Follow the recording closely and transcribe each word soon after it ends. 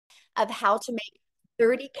of how to make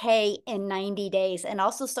 30K in 90 days and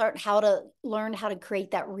also start how to learn how to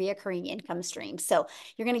create that reoccurring income stream. So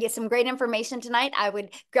you're going to get some great information tonight. I would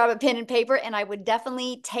grab a pen and paper and I would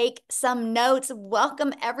definitely take some notes.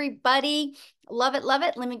 Welcome, everybody. Love it, love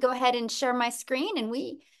it. Let me go ahead and share my screen and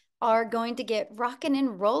we are going to get rocking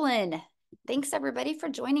and rolling. Thanks, everybody, for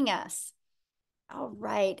joining us. All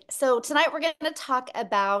right. So tonight we're going to talk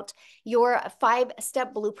about your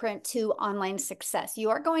 5-step blueprint to online success. You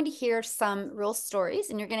are going to hear some real stories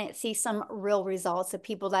and you're going to see some real results of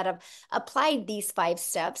people that have applied these 5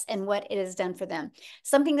 steps and what it has done for them.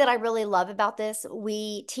 Something that I really love about this,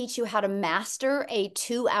 we teach you how to master a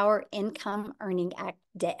 2-hour income earning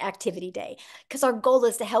activity day, because our goal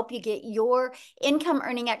is to help you get your income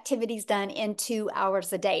earning activities done in 2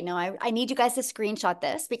 hours a day. Now, I need you guys to screenshot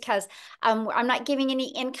this because I'm not giving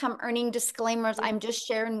any income earning disclaimers. I'm just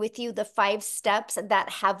sharing with you the 5 steps that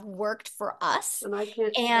have worked for us. And I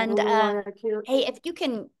can't, I And don't know why I can't. hey, if you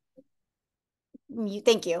can mute,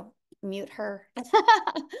 thank you. Mute her.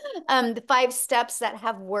 The 5 steps that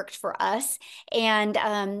have worked for us. And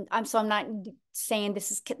I'm not saying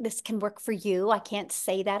this can work for you. I can't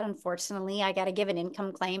say that, unfortunately. I got to give an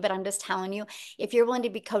income claim, but I'm just telling you, if you're willing to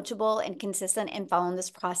be coachable and consistent and following this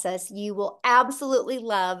process, you will absolutely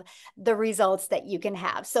love the results that you can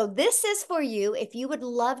have. So this is for you if you would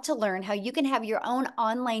love to learn how you can have your own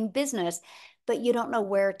online business, but you don't know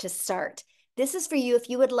where to start. This is for you if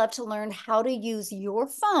you would love to learn how to use your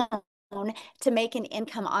phone to make an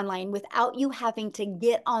income online without you having to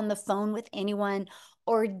get on the phone with anyone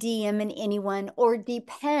or DMing anyone or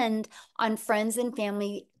depend on friends and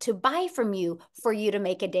family to buy from you for you to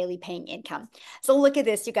make a daily paying income. So look at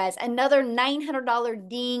this, you guys, another $900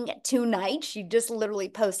 ding tonight. She just literally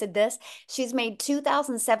posted this. She's made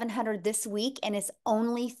 $2,700 this week and it's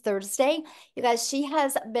only Thursday. You guys, she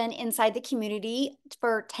has been inside the community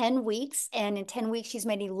for 10 weeks and in 10 weeks she's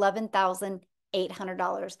made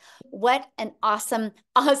 $11,800. What an awesome,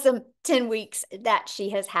 awesome 10 weeks that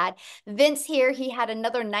she has had. Vince here, he had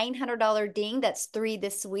another $900 ding. That's 3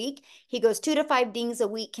 this week. He goes 2 to 5 dings a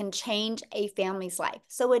week can change a family's life.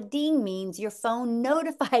 So a ding means your phone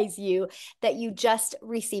notifies you that you just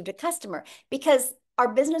received a customer because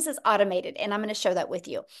our business is automated, and I'm going to show that with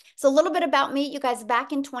you. So a little bit about me, you guys.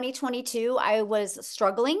 Back in 2022, I was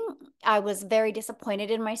struggling. I was very disappointed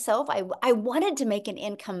in myself. I wanted to make an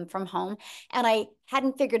income from home, and I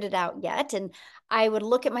hadn't figured it out yet. And I would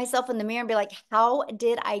look at myself in the mirror and be like, how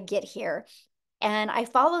did I get here? And I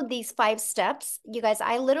followed these 5 steps. You guys,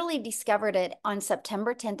 I literally discovered it on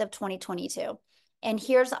September 10th of 2022. And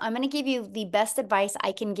I'm going to give you the best advice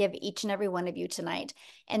I can give each and every one of you tonight.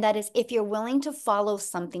 And that is if you're willing to follow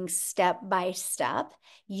something step by step,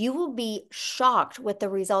 you will be shocked with the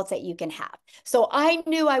results that you can have. So I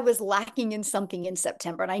knew I was lacking in something in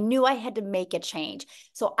September and I knew I had to make a change.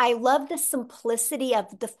 So I love the simplicity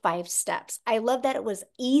of the 5 steps. I love that it was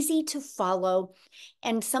easy to follow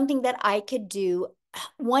and something that I could do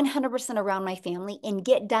 100% around my family and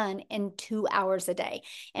get done in 2 hours a day.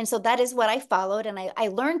 And so that is what I followed. And I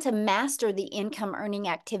learned to master the income earning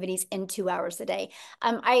activities in 2 hours a day.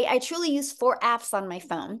 I truly use 4 apps on my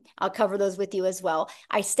phone. I'll cover those with you as well.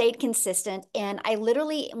 I stayed consistent and I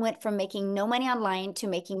literally went from making no money online to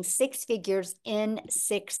making 6 figures in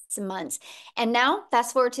 6 months. And now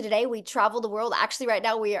fast forward to today, we travel the world. Actually, right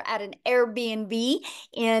now we are at an Airbnb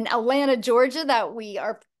in Atlanta, Georgia, that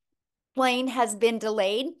our plane has been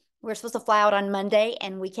delayed. We're supposed to fly out on Monday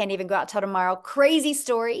and we can't even go out till tomorrow. Crazy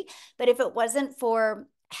story. But if it wasn't for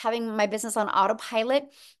having my business on autopilot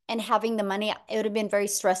and having the money, it would have been very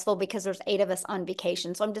stressful because there's 8 of us on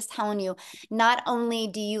vacation. So I'm just telling you, not only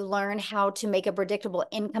do you learn how to make a predictable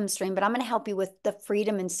income stream, but I'm going to help you with the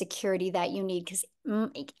freedom and security that you need because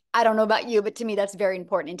I don't know about you, but to me, that's very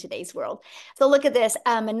important in today's world. So look at this,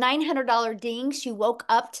 a $900 ding. She woke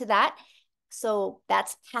up to that. So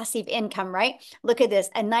that's passive income, right? Look at this,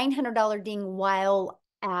 a $900 ding while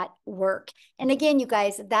at work. And again, you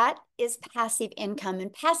guys, that is passive income.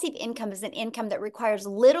 And passive income is an income that requires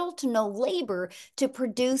little to no labor to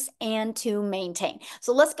produce and to maintain.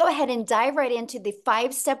 So let's go ahead and dive right into the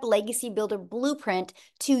 5-step legacy builder blueprint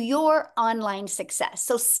to your online success.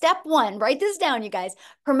 So step 1, write this down, you guys,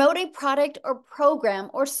 promote a product or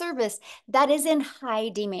program or service that is in high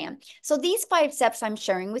demand. So these 5 steps I'm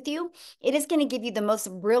sharing with you, it is going to give you the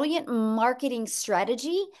most brilliant marketing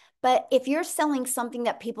strategy. But if you're selling something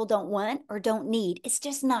that people don't want or don't need, it's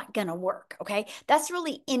just not going to work. Okay. That's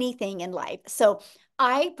really anything in life. So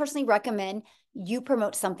I personally recommend you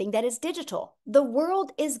promote something that is digital. The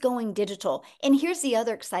world is going digital. And here's the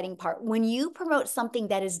other exciting part. When you promote something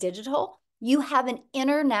that is digital, you have an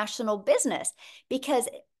international business because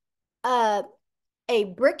uh, a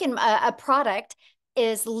brick and a product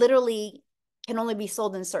is literally can only be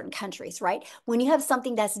sold in certain countries, right? When you have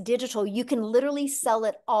something that's digital, you can literally sell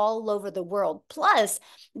it all over the world. Plus,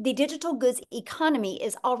 the digital goods economy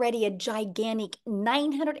is already a gigantic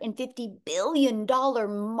 $950 billion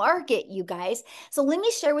market, you guys. So let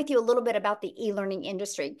me share with you a little bit about the e-learning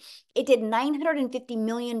industry. It did $950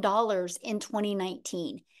 million in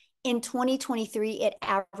 2019. In 2023, it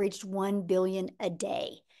averaged 1 billion a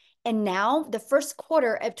day. And now, the first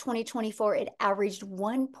quarter of 2024, it averaged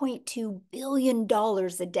 $1.2 billion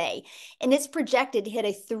a day. And it's projected to hit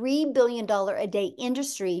a $3 billion a day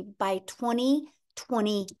industry by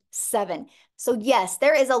 2027. So, yes,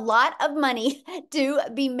 there is a lot of money to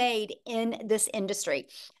be made in this industry.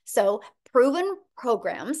 So, proven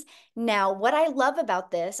programs. Now, what I love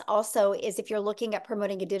about this also is if you're looking at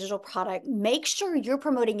promoting a digital product, make sure you're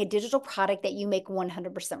promoting a digital product that you make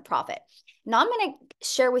 100% profit. Now, I'm going to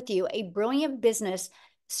share with you a brilliant business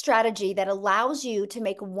strategy that allows you to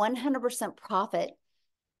make 100% profit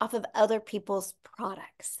off of other people's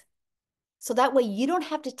products. So that way you don't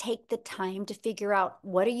have to take the time to figure out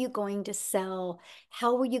what are you going to sell,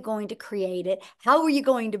 how are you going to create it, how are you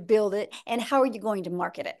going to build it, and how are you going to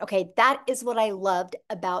market it. Okay, that is what I loved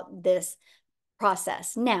about this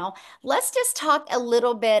process. Now, let's just talk a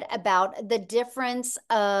little bit about the difference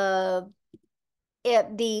of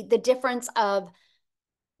the difference of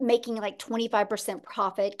making like 25%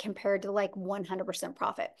 profit compared to like 100%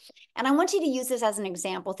 profit. And I want you to use this as an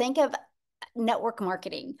example. Think of network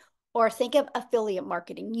marketing or think of affiliate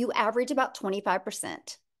marketing. You average about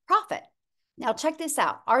 25% profit. Now, check this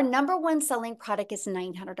out. Our number one selling product is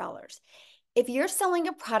 $900. If you're selling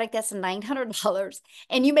a product that's $900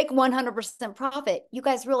 and you make 100% profit, you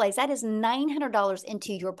guys realize that is $900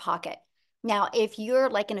 into your pocket. Now, if you're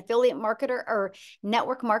like an affiliate marketer or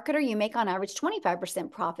network marketer, you make on average 25%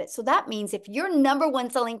 profit. So that means if your number one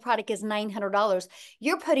selling product is $900,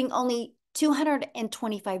 you're putting only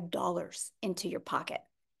 $225 into your pocket.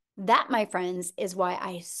 That, my friends, is why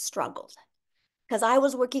I struggled. Because I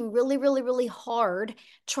was working really, really, really hard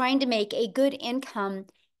trying to make a good income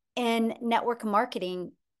in network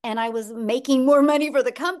marketing. And I was making more money for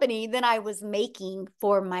the company than I was making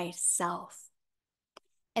for myself.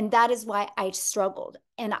 And that is why I struggled.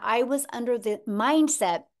 And I was under the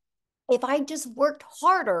mindset if I just worked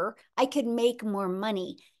harder, I could make more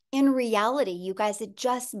money. In reality, you guys, it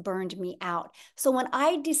just burned me out. So when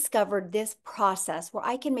I discovered this process where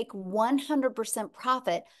I can make 100%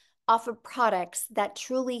 profit off of products that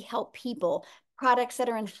truly help people, products that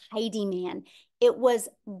are in high demand, it was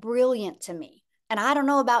brilliant to me. And I don't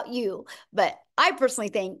know about you, but I personally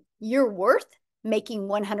think you're worth making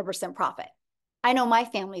 100% profit. I know my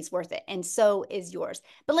family's worth it, and so is yours.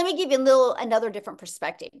 But let me give you another different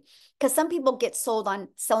perspective, because some people get sold on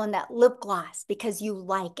selling that lip gloss because you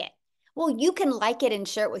like it. Well, you can like it and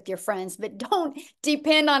share it with your friends, but don't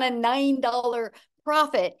depend on a $9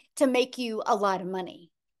 profit to make you a lot of money.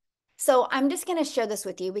 So I'm just going to share this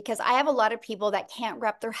with you because I have a lot of people that can't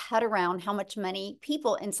wrap their head around how much money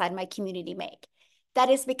people inside my community make. That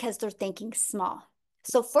is because they're thinking small.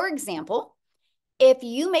 So for example, if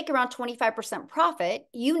you make around 25% profit,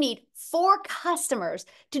 you need 4 customers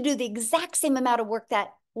to do the exact same amount of work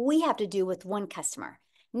that we have to do with 1 customer.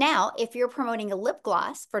 Now, if you're promoting a lip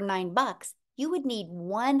gloss for $9, you would need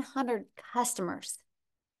 100 customers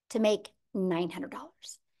to make $900.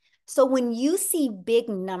 So when you see big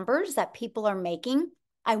numbers that people are making,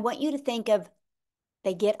 I want you to think of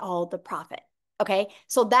they get all the profit. Okay,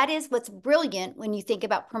 so that is what's brilliant when you think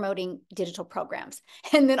about promoting digital programs.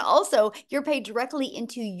 And then also, you're paid directly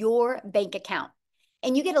into your bank account.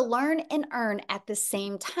 And you get to learn and earn at the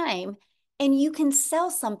same time. And you can sell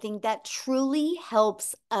something that truly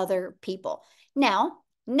helps other people. Now,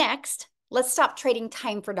 next, let's stop trading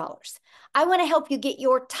time for dollars. I want to help you get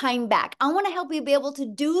your time back. I want to help you be able to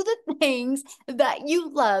do the things that you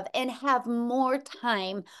love and have more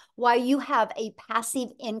time while you have a passive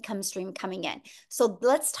income stream coming in. So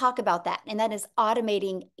let's talk about that. And that is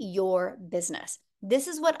automating your business. This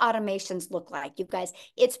is what automations look like, you guys.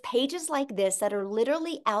 It's pages like this that are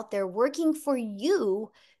literally out there working for you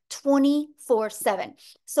 24/7.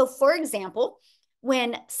 So for example,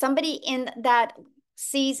 when somebody in that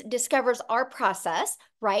discovers our process,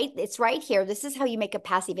 right? It's right here. This is how you make a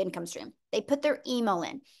passive income stream. They put their email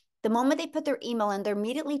in. The moment they put their email in, they're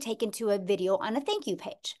immediately taken to a video on a thank you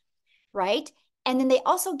page, right? And then they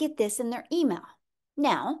also get this in their email.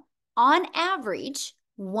 Now, on average,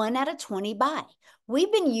 1 out of 20 buy.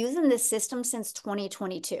 We've been using this system since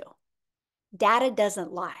 2022. Data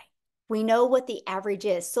doesn't lie. We know what the average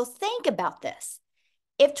is. So think about this.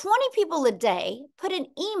 If 20 people a day put an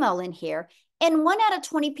email in here and 1 out of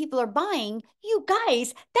 20 people are buying, you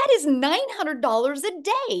guys, that is $900 a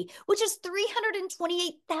day, which is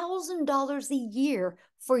 $328,000 a year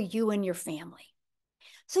for you and your family.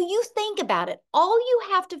 So you think about it. All you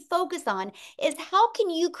have to focus on is how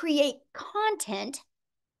can you create content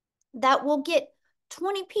that will get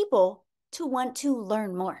 20 people to want to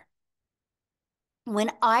learn more.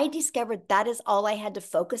 When I discovered that is all I had to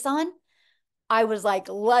focus on, I was like,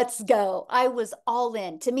 let's go. I was all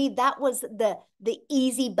in. To me, that was the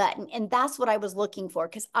easy button. And that's what I was looking for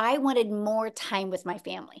because I wanted more time with my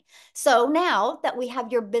family. So now that we have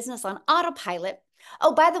your business on autopilot,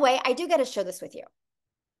 oh, by the way, I do got to share this with you.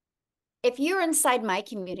 If you're inside my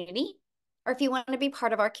community, or if you want to be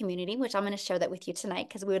part of our community, which I'm going to share that with you tonight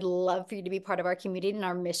because we would love for you to be part of our community and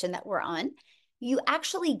our mission that we're on, you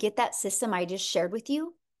actually get that system I just shared with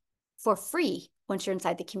you for free once you're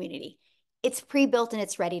inside the community. It's pre-built and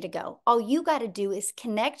it's ready to go. All you got to do is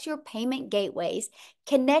connect your payment gateways,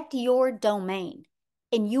 connect your domain,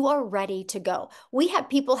 and you are ready to go. We have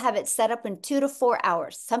people have it set up in 2 to 4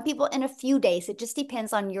 hours. Some people in a few days. It just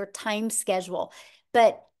depends on your time schedule.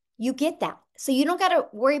 But you get that. So you don't got to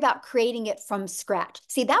worry about creating it from scratch.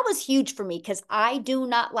 See, that was huge for me because I do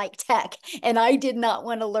not like tech and I did not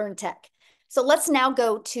want to learn tech. So let's now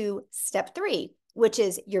go to step 3, which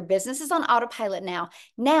is your business is on autopilot now.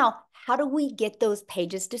 Now, how do we get those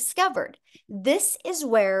pages discovered? This is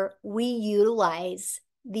where we utilize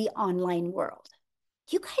the online world.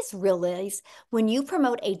 You guys realize when you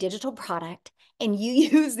promote a digital product and you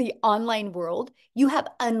use the online world, you have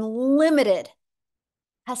unlimited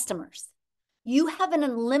customers. You have an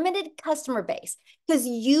unlimited customer base because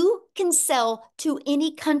you can sell to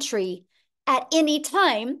any country at any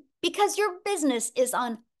time because your business is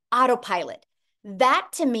on autopilot. That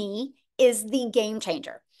to me is the game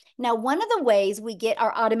changer. Now, one of the ways we get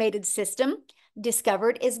our automated system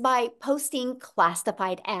discovered is by posting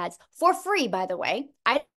classified ads for free, by the way.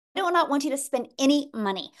 I do not want you to spend any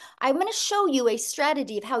money. I'm going to show you a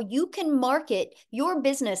strategy of how you can market your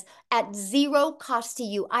business at zero cost to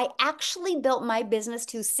you. I actually built my business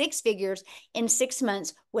to 6 figures in 6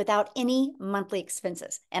 months without any monthly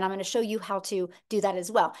expenses. And I'm going to show you how to do that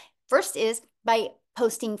as well. First is by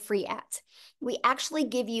posting free ads. We actually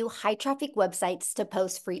give you high traffic websites to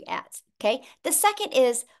post free ads. Okay. The second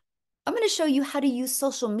is I'm going to show you how to use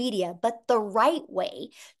social media, but the right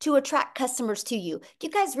way to attract customers to you. Do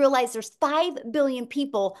you guys realize there's 5 billion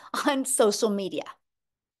people on social media?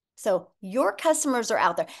 So your customers are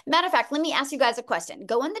out there. Matter of fact, let me ask you guys a question.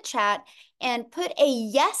 Go in the chat and put a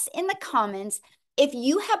yes in the comments if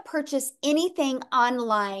you have purchased anything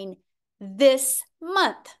online this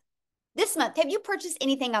month. This month, have you purchased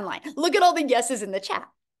anything online? Look at all the yeses in the chat.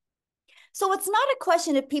 So it's not a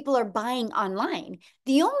question if people are buying online.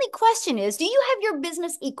 The only question is, do you have your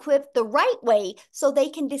business equipped the right way so they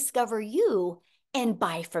can discover you and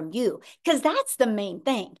buy from you? Because that's the main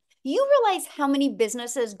thing. You realize how many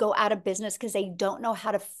businesses go out of business because they don't know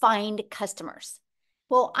how to find customers.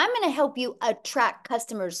 Well, I'm going to help you attract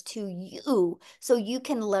customers to you so you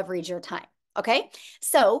can leverage your time. Okay,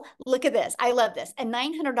 so look at this. I love this. A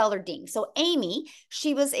 $900 ding. So Amy,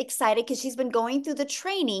 she was excited because she's been going through the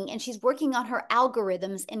training and she's working on her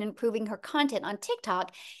algorithms and improving her content on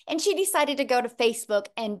TikTok. And she decided to go to Facebook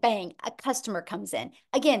and bang, a customer comes in.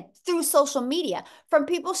 Again, through social media from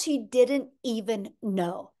people she didn't even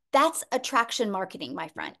know. That's attraction marketing, my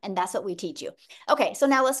friend. And that's what we teach you. Okay, so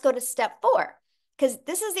now let's go to step 4. Because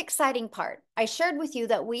this is the exciting part. I shared with you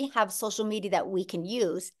that we have social media that we can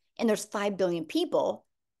use. And there's 5 billion people,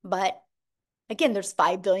 but again, there's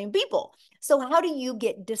 5 billion people. So how do you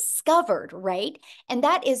get discovered, right? And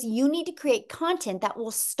that is you need to create content that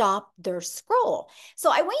will stop their scroll.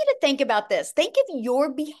 So I want you to think about this. Think of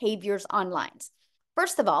your behaviors online.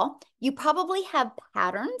 First of all, you probably have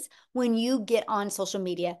patterns when you get on social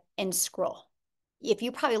media and scroll. If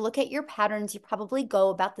you probably look at your patterns, you probably go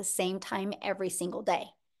about the same time every single day.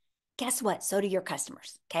 Guess what? So do your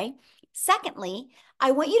customers, okay? Secondly,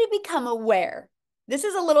 I want you to become aware. This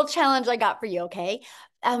is a little challenge I got for you, okay?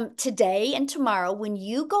 Today and tomorrow, when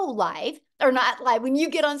you go live, or not live, when you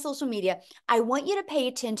get on social media, I want you to pay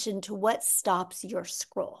attention to what stops your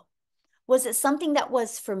scroll. Was it something that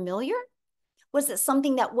was familiar? Was it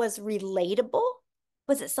something that was relatable?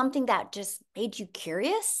 Was it something that just made you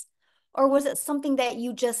curious? Or was it something that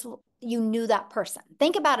you knew that person?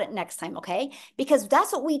 Think about it next time, okay? Because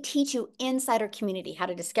that's what we teach you inside our community, how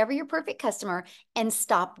to discover your perfect customer and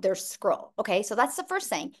stop their scroll, okay? So that's the first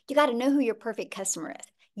thing. You got to know who your perfect customer is.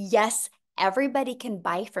 Yes, everybody can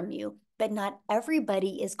buy from you, but not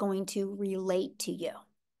everybody is going to relate to you.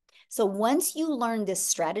 So once you learn this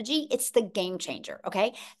strategy, it's the game changer.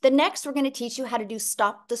 Okay. The next, we're going to teach you how to do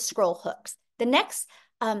stop the scroll hooks. The next,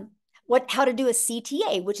 how to do a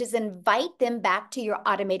CTA, which is invite them back to your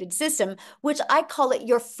automated system, which I call it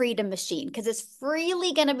your freedom machine, because it's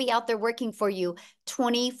freely going to be out there working for you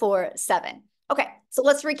 24/7. Okay, so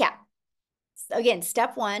let's recap. Again,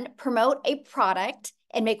 step one, promote a product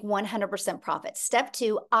and make 100% profit. Step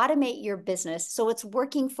two, automate your business so it's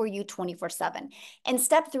working for you 24/7. And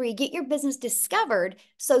step three, get your business discovered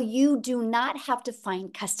so you do not have to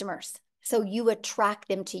find customers. So you attract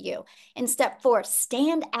them to you. And step four,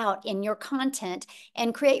 stand out in your content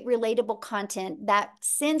and create relatable content that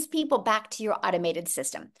sends people back to your automated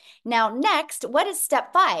system. Now, next, what is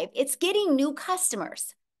step five? It's getting new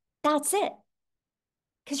customers. That's it.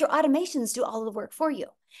 Because your automations do all the work for you.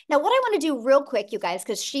 Now, what I want to do real quick, you guys,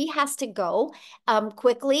 because she has to go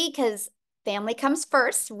quickly because family comes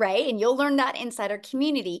first, right? And you'll learn that inside our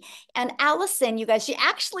community. And Allison, you guys, she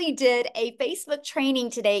actually did a Facebook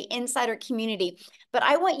training today inside our community. But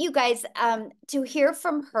I want you guys to hear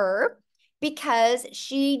from her because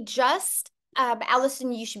she just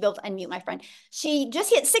Allison, you should be able to unmute, my friend. She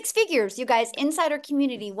just hit 6 figures, you guys, inside our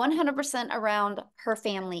community, 100% around her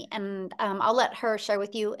family. And I'll let her share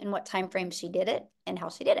with you in what time frame she did it and how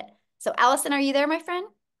she did it. So Allison, are you there, my friend?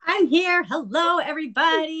 I'm here. Hello,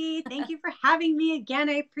 everybody. Thank you for having me again.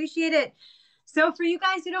 I appreciate it. So for you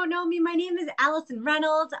guys who don't know me, my name is Allison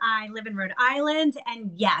Reynolds. I live in Rhode Island.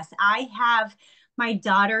 And yes, my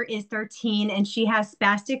daughter is 13 and she has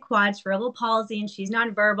spastic quad cerebral palsy and she's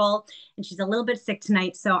nonverbal and she's a little bit sick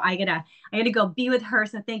tonight. So I gotta go be with her.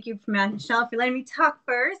 So thank you, Michelle, for letting me talk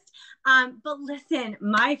first. But listen,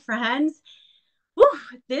 my friends, whew,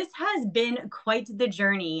 this has been quite the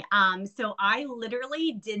journey. So I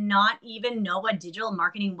literally did not even know what digital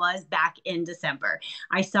marketing was back in December.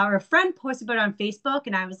 I saw a friend post about it on Facebook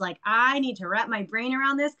and I was like, I need to wrap my brain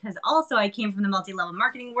around this because also I came from the multi-level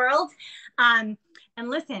marketing world. And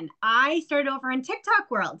listen, I started over in TikTok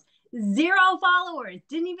world. 0 followers,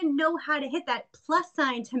 didn't even know how to hit that plus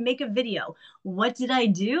sign to make a video. What did I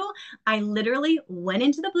do? I literally went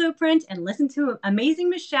into the blueprint and listened to Amazing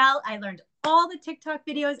Michelle. I learned all the TikTok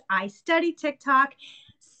videos. I studied TikTok.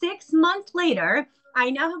 6 months later, I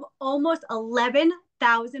now have almost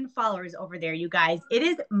 11,000 followers over there, you guys. It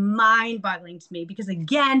is mind-boggling to me because,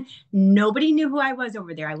 again, nobody knew who I was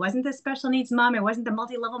over there. I wasn't the special needs mom. I wasn't the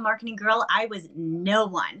multi-level marketing girl. I was no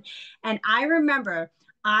one. And I remember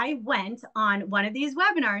I went on one of these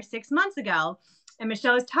webinars 6 months ago, and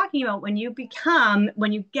Michelle was talking about when you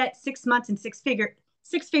get 6 months and six figures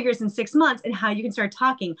in 6 months and how you can start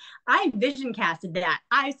talking. I vision casted that.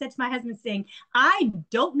 I said to my husband saying, I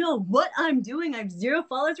don't know what I'm doing. I have 0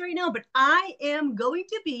 followers right now, but I am going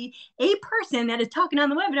to be a person that is talking on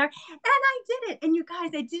the webinar. And I did it. And you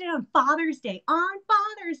guys, I did it on Father's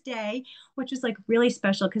Day, which was like really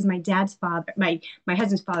special because my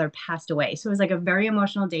husband's father passed away. So it was like a very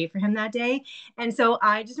emotional day for him that day. And so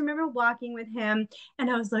I just remember walking with him and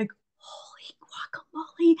I was like, holy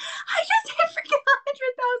guacamole, I just hit freaking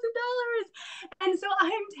 $100,000. And so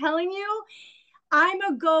I'm telling you, I'm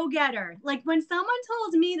a go-getter. Like when someone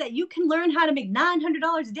told me that you can learn how to make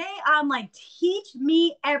 $900 a day, I'm like, teach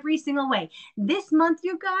me every single way. This month,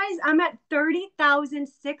 you guys, I'm at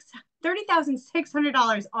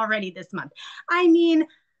 $30,600 already this month. I mean,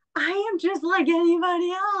 I am just like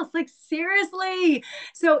anybody else. Like seriously.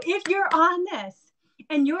 So if you're on this,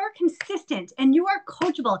 and you're consistent and you are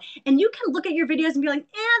coachable and you can look at your videos and be like,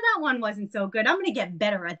 that one wasn't so good. I'm going to get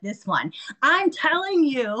better at this one. I'm telling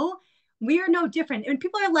you, we are no different. And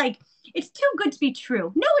people are like, it's too good to be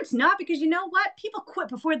true. No, it's not, because you know what? People quit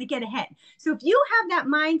before they get ahead. So if you have that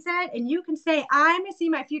mindset and you can say, I'm going to see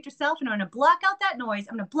my future self and I'm going to block out that noise.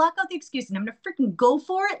 I'm going to block out the excuses and I'm going to freaking go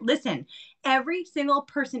for it. Listen, every single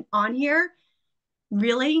person on here,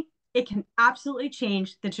 really, it can absolutely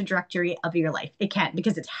change the trajectory of your life. It can,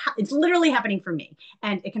 because it's literally happening for me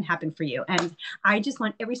and it can happen for you. And I just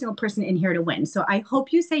want every single person in here to win. So I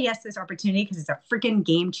hope you say yes to this opportunity because it's a freaking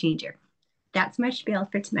game changer. That's my spiel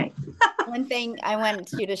for tonight. One thing I wanted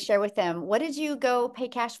you to share with them, what did you go pay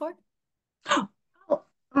cash for? Oh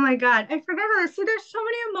my God, I forgot about this. See, there's so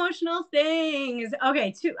many emotional things.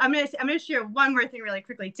 Okay, I'm gonna share one more thing really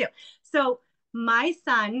quickly too. So my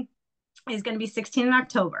son is going to be 16 in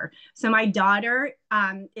October. So my daughter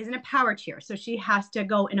is in a power chair. So she has to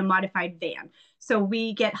go in a modified van. So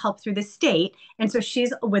we get help through the state. And so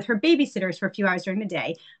she's with her babysitters for a few hours during the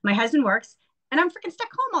day. My husband works and I'm freaking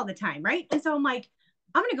stuck home all the time. Right. And so I'm like,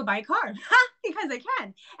 I'm going to go buy a car because I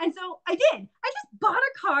can. And so I did. I just bought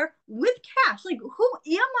a car with cash. Like,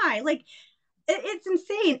 who am I? Like, it's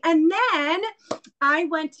insane. And then I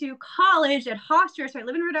went to college at Hofstra. So I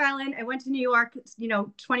live in Rhode Island. I went to New York,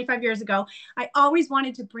 25 years ago. I always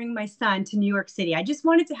wanted to bring my son to New York City. I just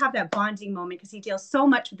wanted to have that bonding moment because he deals so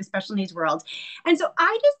much with the special needs world. And so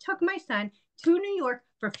I just took my son to New York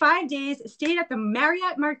for 5 days, stayed at the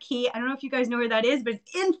Marriott Marquis. I don't know if you guys know where that is, but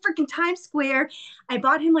it's in freaking Times Square. I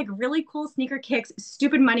bought him like really cool sneaker kicks.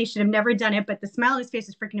 Stupid money, should have never done it, but the smile on his face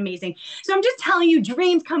is freaking amazing. So I'm just telling you,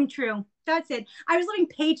 dreams come true. That's it. I was living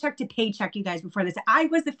paycheck to paycheck, you guys, before this. I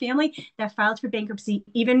was the family that filed for bankruptcy.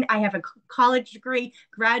 Even I have a college degree,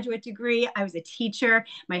 graduate degree. I was a teacher.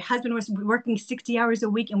 My husband was working 60 hours a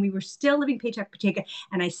week, and we were still living paycheck to paycheck.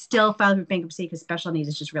 And I still filed for bankruptcy because special needs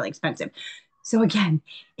is just really expensive. So again,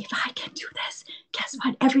 if I can do this, guess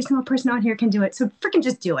what? Every single person on here can do it. So freaking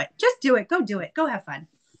just do it. Just do it. Go do it. Go have fun.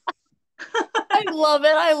 I love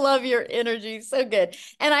it. I love your energy. So good.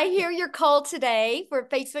 And I hear your call today for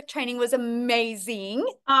Facebook training was amazing.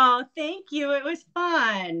 Oh, thank you. It was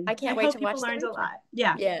fun. I I can't wait hope to people watch the learned a replay. lot.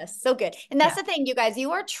 Yeah. Yes, so good. And that's Yeah. the thing, you guys,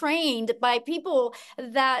 you are trained by people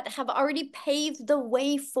that have already paved the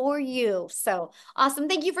way for you. So awesome.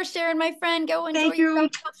 Thank you for sharing, my friend. Go enjoy Thank your you.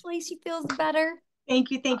 ride. Hopefully she feels better.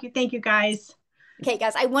 Thank you. Thank you. Thank you, guys. Okay,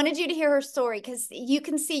 guys, I wanted you to hear her story because you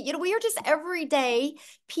can see, we are just everyday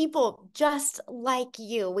people just like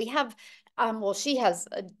you. We have, well, she has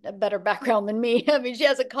a better background than me. I mean, she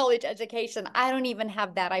has a college education. I don't even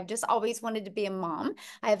have that. I've just always wanted to be a mom.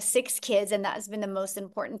 I have 6 kids, and that has been the most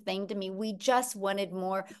important thing to me. We just wanted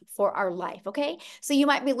more for our life. Okay. So you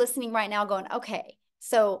might be listening right now going, okay,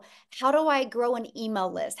 so how do I grow an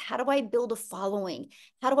email list? How do I build a following?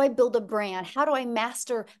 How do I build a brand? How do I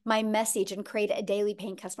master my message and create a daily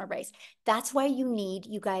paying customer base? That's why you need,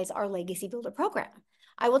 you guys, our Legacy Builder program.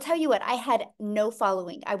 I will tell you what, I had no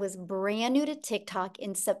following. I was brand new to TikTok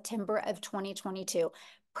in September of 2022.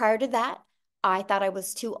 Prior to that, I thought I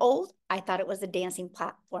was too old. I thought it was a dancing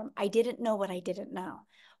platform. I didn't know what I didn't know.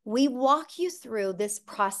 We walk you through this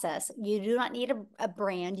process. You do not need a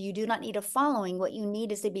brand. You do not need a following. What you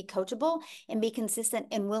need is to be coachable and be consistent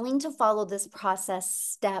and willing to follow this process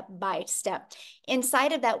step by step.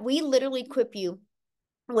 Inside of that, we literally equip you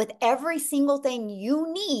with every single thing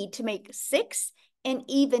you need to make 6 and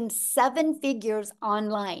even 7 figures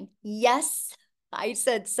online. Yes, I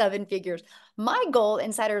said 7 figures. My goal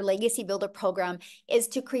inside our Legacy Builder program is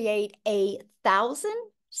to create 1,000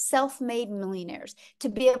 self-made millionaires, to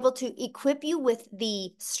be able to equip you with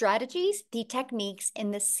the strategies, the techniques,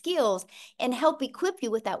 and the skills, and help equip you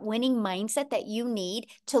with that winning mindset that you need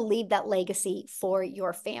to leave that legacy for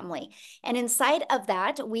your family. And inside of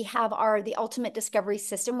that, we have the ultimate discovery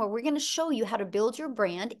system, where we're going to show you how to build your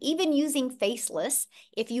brand, even using faceless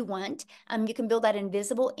if you want. You can build that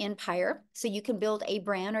invisible empire. So you can build a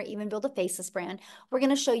brand or even build a faceless brand. We're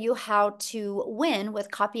going to show you how to win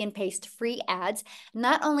with copy and paste free ads,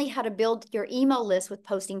 not only how to build your email list with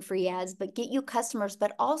posting free ads, but get you customers,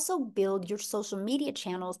 but also build your social media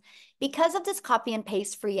channels. Because of this copy and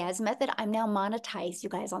paste free ads method, I'm now monetized, you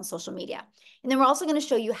guys, on social media. And then we're also going to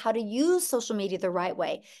show you how to use social media the right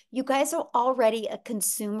way. You guys are already a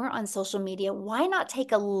consumer on social media. Why not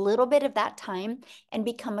take a little bit of that time and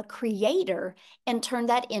become a creator and turn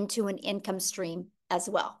that into an income stream as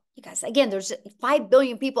well? You guys, again, there's 5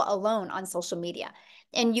 billion people alone on social media.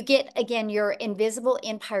 And you get, again, your invisible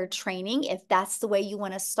empire training. If that's the way you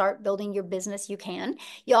want to start building your business, you can.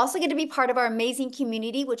 You also get to be part of our amazing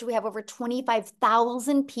community, which we have over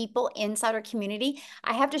 25,000 people inside our community.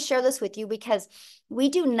 I have to share this with you because we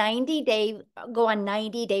do go on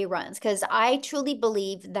 90-day runs, because I truly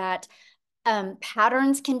believe that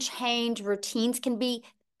patterns can change, routines can be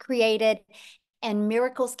created, and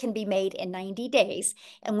miracles can be made in 90 days.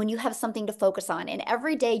 And when you have something to focus on, and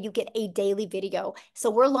every day you get a daily video. So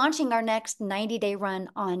we're launching our next 90-day run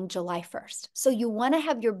on July 1st. So you want to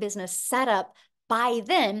have your business set up by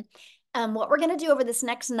then. What we're going to do over this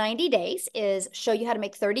next 90 days is show you how to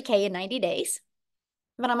make 30K in 90 days.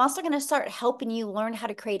 But I'm also going to start helping you learn how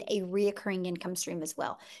to create a reoccurring income stream as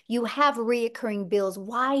well. You have reoccurring bills.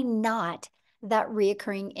 Why not that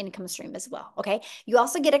reoccurring income stream as well? Okay. You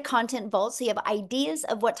also get a content vault. So you have ideas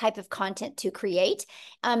of what type of content to create.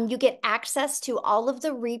 You get access to all of the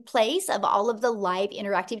replays of all of the live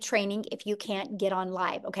interactive training if you can't get on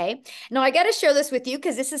live. Okay. Now I got to share this with you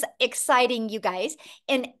because this is exciting, you guys.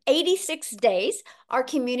 In 86 days, our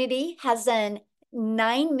community has done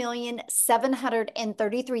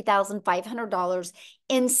 $9,733,500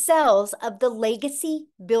 in sales of the Legacy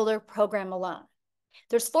Builder program alone.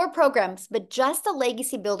 There's 4 programs, but just the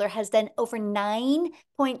Legacy Builder has done over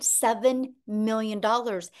 $9.7 million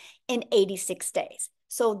in 86 days.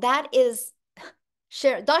 So that is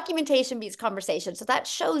Share documentation beats conversation. So that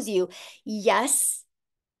shows you, yes,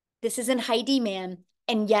 this is in high demand.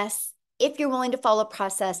 And yes, if you're willing to follow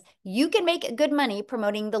process, you can make good money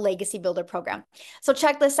promoting the Legacy Builder program. So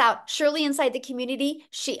check this out. Shirley inside the community,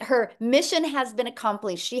 her mission has been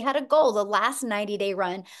accomplished. She had a goal the last 90-day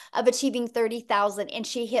run of achieving 30,000 and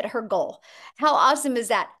she hit her goal. How awesome is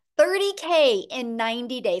that? 30K in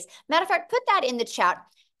 90 days. Matter of fact, put that in the chat.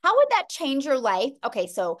 How would that change your life? Okay,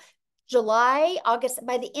 so July, August,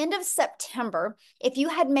 by the end of September, if you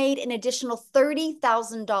had made an additional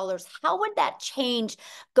 $30,000, how would that change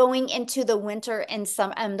going into the winter and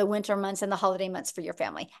the winter months and the holiday months for your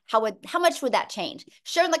family? How much would that change?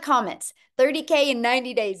 Share in the comments. 30K in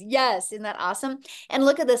 90 days. Yes, isn't that awesome? And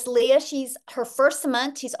look at this, Leah. She's her first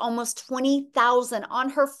month. She's almost 20,000 on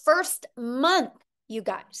her first month, you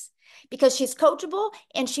guys, because she's coachable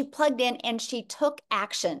and she plugged in and she took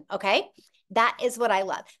action. Okay. That is what I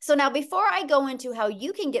love. So now before I go into how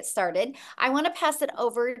you can get started, I want to pass it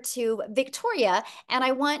over to Victoria and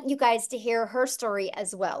I want you guys to hear her story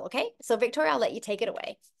as well. Okay. So Victoria, I'll let you take it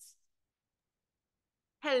away.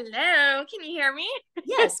 Hello, can you hear me?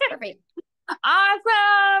 Yes, perfect.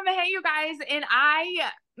 Awesome. Hey, you guys. And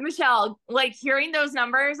Michelle, like hearing those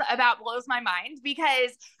numbers about blows my mind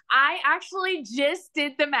because I actually just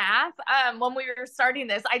did the math when we were starting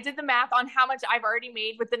this. I did the math on how much I've already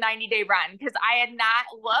made with the 90-day run because I had not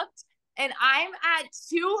looked. And I'm at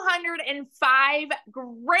 205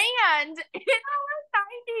 grand in our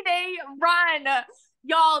 90-day run.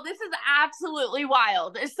 Y'all, this is absolutely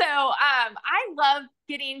wild. So I love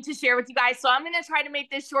getting to share with you guys. So I'm going to try to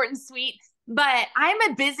make this short and sweet. But I'm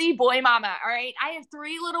a busy boy mama, all right? I have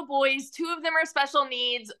 3 little boys. 2 of them are special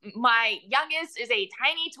needs. My youngest is a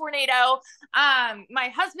tiny tornado.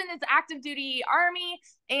 My husband is active duty Army.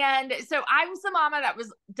 And so I was the mama that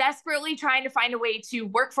was desperately trying to find a way to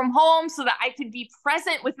work from home so that I could be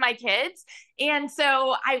present with my kids. And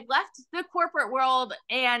so I left the corporate world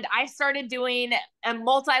and I started doing a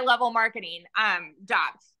multi-level marketing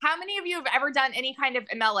job. How many of you have ever done any kind of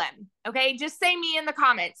MLM? Okay, just say me in the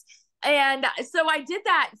comments. And so I did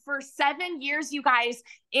that for 7 years, you guys.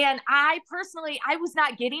 And I was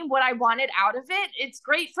not getting what I wanted out of it. It's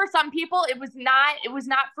great for some people. It was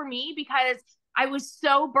not for me because I was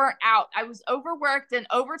so burnt out. I was overworked and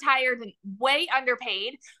overtired and way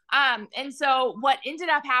underpaid. And so what ended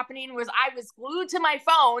up happening was I was glued to my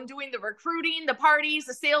phone doing the recruiting, the parties,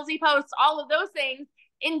 the salesy posts, all of those things,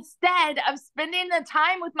 instead of spending the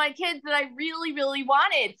time with my kids that I really, really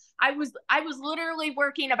wanted. I was literally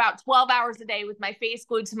working about 12 hours a day with my face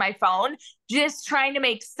glued to my phone, just trying to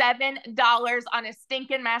make $7 on a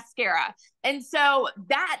stinking mascara. And so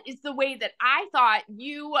that is the way that I thought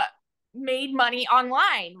you made money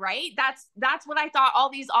online, right? That's what I thought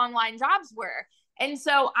all these online jobs were. And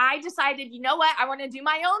so I decided, you know what? I want to do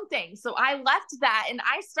my own thing. So I left that and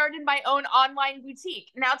I started my own online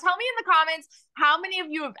boutique. Now tell me in the comments, how many of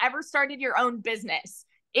you have ever started your own business?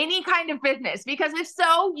 Any kind of business? Because if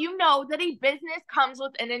so, you know that a business comes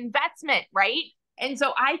with an investment, right? And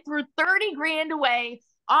so I threw 30 grand away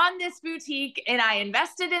on this boutique and I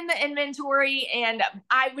invested in the inventory and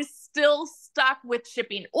I was still stuck with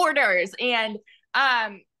shipping orders and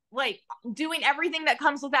like doing everything that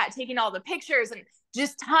comes with that, taking all the pictures and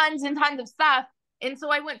just tons and tons of stuff. And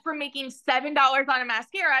so I went from making $7 on a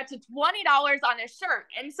mascara to $20 on a shirt.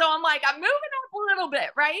 And so I'm like, I'm moving up a little bit,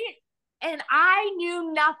 right? And I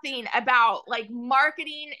knew nothing about like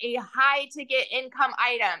marketing a high ticket income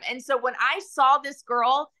item. And so when I saw this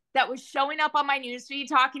girl that was showing up on my newsfeed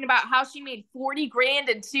talking about how she made 40 grand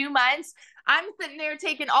in 2 months, I'm sitting there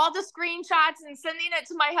taking all the screenshots and sending it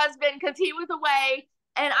to my husband because he was away.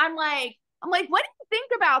 And I'm like, what do you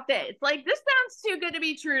think about this? Like, this sounds too good to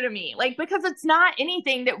be true to me. Like, because it's not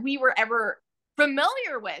anything that we were ever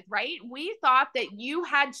familiar with, right? We thought that you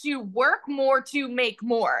had to work more to make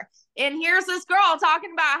more. And here's this girl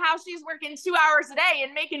talking about how she's working 2 hours a day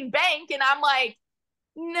and making bank. And I'm like,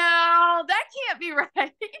 no, that can't be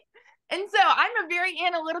right. And so I'm a very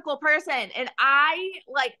analytical person and I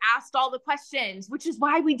like asked all the questions, which is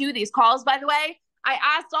why we do these calls, by the way. I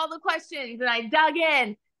asked all the questions and I dug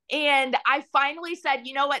in and I finally said,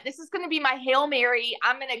 you know what, this is going to be my Hail Mary.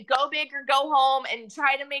 I'm going to go big or go home and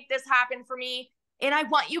try to make this happen for me. And I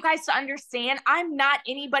want you guys to understand, I'm not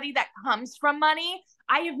anybody that comes from money.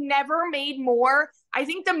 I have never made more. I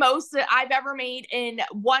think the most that I've ever made in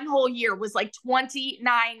one whole year was like 29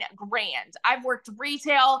 grand. I've worked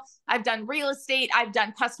retail. I've done real estate. I've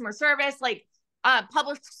done customer service, like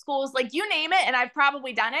public schools, like you name it. And I've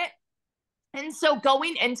probably done it. And so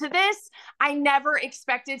going into this, I never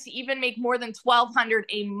expected to even make more than $1,200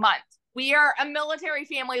 a month. We are a military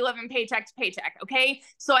family living paycheck to paycheck. Okay.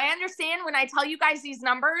 So I understand when I tell you guys these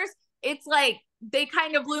numbers, it's like they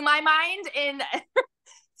kind of blew my mind. And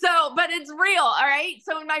so, but it's real. All right.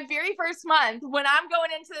 So in my very first month, when I'm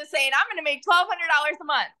going into this saying I'm going to make $1,200 a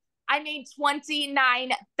month, I made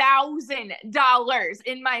 $29,000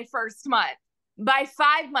 in my first month. By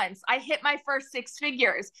 5 months, I hit my first six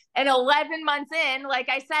figures. And 11 months in, like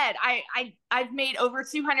I said, I've made over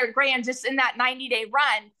 200 grand just in that 90-day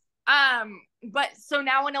run. But so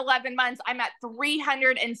now in 11 months, I'm at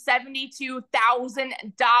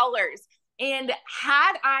 $372,000. And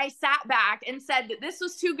had I sat back and said that this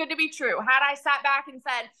was too good to be true, had I sat back and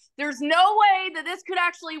said, there's no way that this could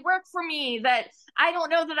actually work for me, that I don't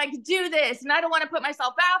know that I could do this, and I don't want to put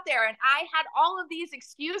myself out there, and I had all of these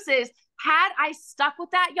excuses, had I stuck with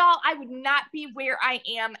that, y'all, I would not be where I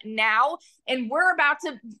am now. And we're about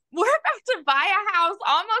to buy a house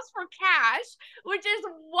almost for cash, which is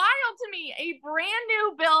wild to me. A brand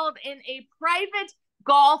new build in a private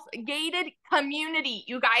golf gated community,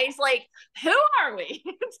 you guys. Like, who are we?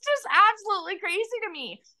 It's just absolutely crazy to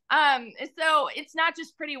me. So it's not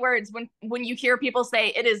just pretty words when you hear people say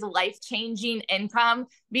it is life-changing income,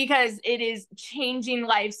 because it is changing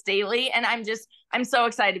lives daily. And I'm so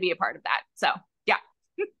excited to be a part of that. So yeah.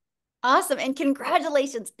 Awesome. And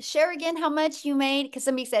congratulations. Share again how much you made, because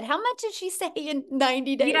somebody said, how much did she say in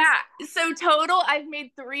 90 days? Yeah. So total, I've made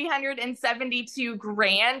 372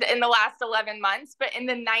 grand in the last 11 months, but in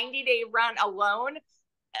the 90-day run alone,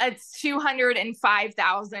 it's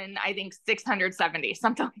 205,000, I think 670,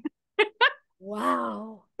 something like that.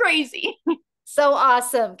 Wow. Crazy. So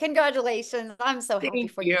awesome. Congratulations. I'm so happy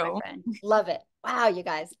Thank for you, my you. friend. Love it. Wow, you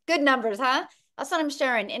guys. Good numbers, huh? That's what I'm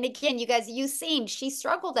sharing. And again, you guys, you've seen she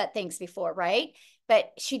struggled at things before, right?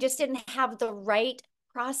 But she just didn't have the right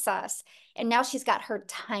process. And now she's got her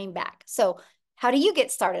time back. So how do you get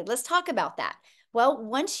started? Let's talk about that. Well,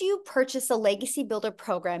 once you purchase a Legacy Builder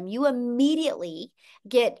program, you immediately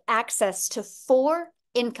get access to 4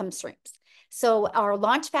 income streams. So our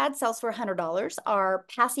Launchpad sells for $100. Our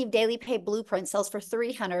Passive Daily Pay Blueprint sells for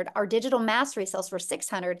 $300. Our Digital Mastery sells for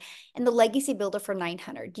 $600, and the Legacy Builder for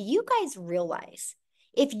 $900. Do you guys realize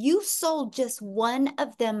if you sold just one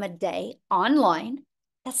of them a day online,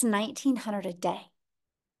 that's $1,900 a day,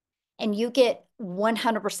 and you get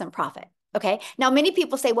 100% profit? Okay. Now, many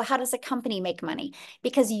people say, well, how does a company make money?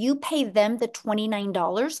 Because you pay them the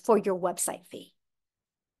 $29 for your website fee.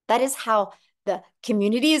 That is how the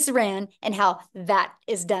community is ran and how that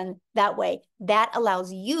is done that way. That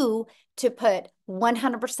allows you to put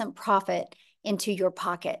 100% profit into your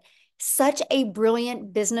pocket. Such a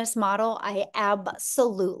brilliant business model. I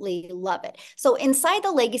absolutely love it. So inside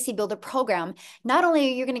the Legacy Builder program, not only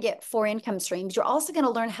are you going to get 4 income streams, you're also going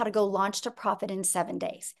to learn how to go launch to profit in 7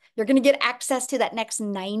 days. You're going to get access to that next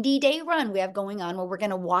 90-day run we have going on, where we're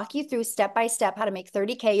going to walk you through step by step how to make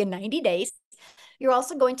 30K in 90 days. You're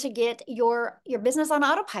also going to get your business on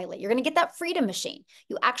autopilot. You're going to get that Freedom Machine.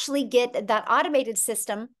 You actually get that automated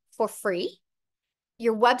system for free.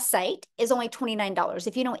 Your website is only $29.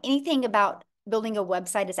 If you know anything about building a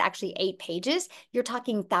website, it's actually 8 pages. You're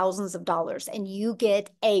talking thousands of dollars, and you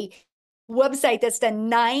get a website that's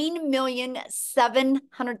done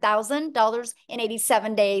 $9,700,000 in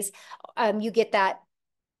 87 days. You get that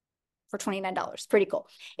for $29. Pretty cool.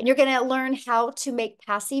 And you're going to learn how to make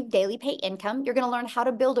passive daily pay income. You're going to learn how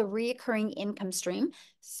to build a reoccurring income stream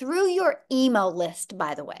through your email list,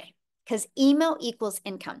 by the way, because email equals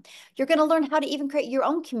income. You're going to learn how to even create your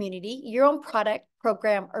own community, your own product,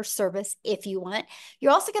 program, or service if you want.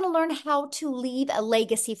 You're also going to learn how to leave a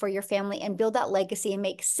legacy for your family and build that legacy and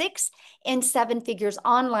make 6 and 7 figures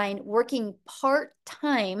online, working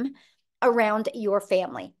part-time around your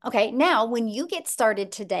family. Okay, now when you get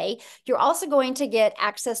started today, you're also going to get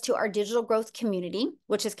access to our digital growth community,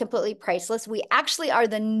 which is completely priceless. We actually are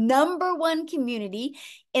the #1 community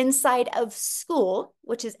inside of school,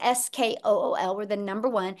 which is SKOOL. We're the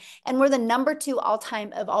 #1, and we're the #2 all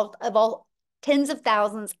time of all tens of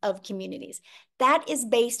thousands of communities. That is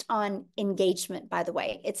based on engagement, by the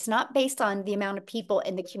way. It's not based on the amount of people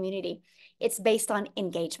in the community. It's based on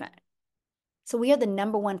engagement. So we are the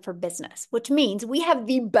 #1 for business, which means we have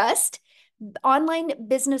the best online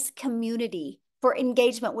business community for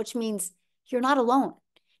engagement, which means you're not alone.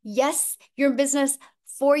 Yes, you're in business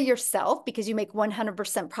for yourself because you make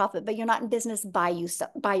 100% profit, but you're not in business by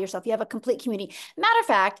yourself. You have a complete community. Matter of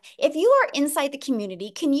fact, if you are inside the community,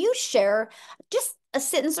 can you share just a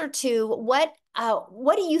sentence or two? What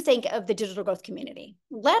do you think of the digital growth community?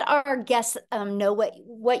 Let our guests know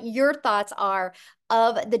what your thoughts are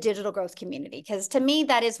of the digital growth community, because to me,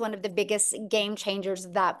 that is one of the biggest game changers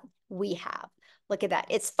that we have. Look at that.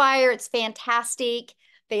 It's fire. It's fantastic.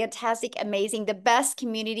 Fantastic, amazing. The best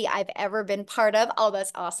community I've ever been part of. Oh,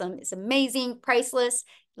 that's awesome. It's amazing, priceless.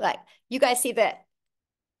 Like, you guys see that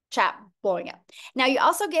chat blowing up. Now you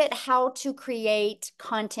also get how to create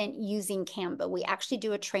content using Canva. We actually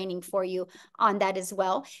do a training for you on that as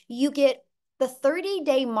well. You get the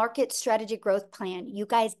 30-day market strategy growth plan. You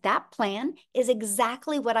guys, that plan is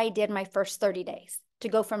exactly what I did my first 30 days to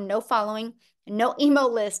go from no following, no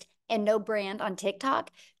email list, and no brand on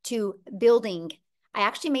TikTok to building. I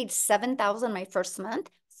actually made 7,000 my first month,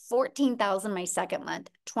 14,000 my second month,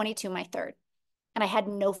 22 my third, and I had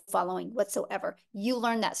no following whatsoever. You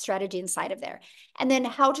learn that strategy inside of there. And then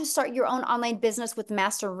how to start your own online business with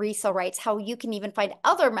master resale rights, how you can even find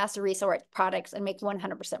other master resale rights products and make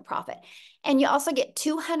 100% profit. And you also get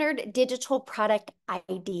 200 digital product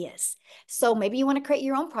ideas. So maybe you want to create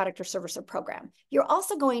your own product or service or program. You're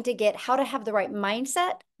also going to get how to have the right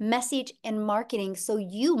mindset, message, and marketing so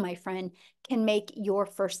you, my friend, can make your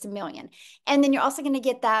first million. And then you're also going to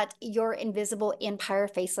get that Your Invisible Empire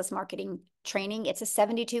Faceless Marketing training. It's a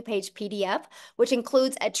 72-page PDF, which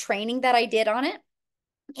includes a training that I did on it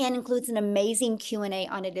and includes an amazing Q&A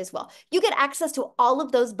on it as well. You get access to all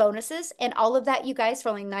of those bonuses and all of that, you guys, for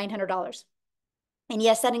only $900. And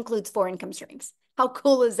yes, that includes 4 income streams. How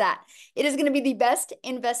cool is that? It is going to be the best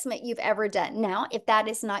investment you've ever done. Now, if that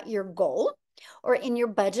is not your goal or in your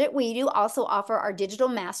budget, we do also offer our digital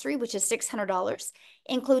mastery, which is $600,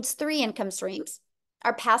 includes 3 income streams.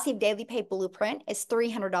 Our passive daily pay blueprint is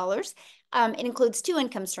 $300. It includes 2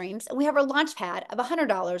 income streams. And we have our launch pad of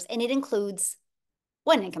 $100, and it includes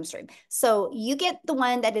 1 income stream. So you get the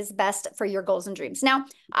one that is best for your goals and dreams. Now,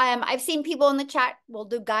 I've seen people in the chat, well,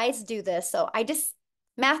 do guys do this? So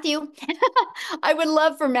Matthew, I would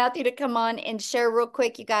love for Matthew to come on and share real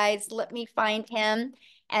quick, you guys. Let me find him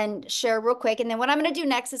and share real quick. And then what I'm going to do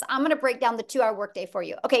next is I'm going to break down the 2-hour workday for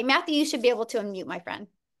you. Okay, Matthew, you should be able to unmute, my friend.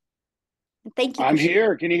 Thank you. I'm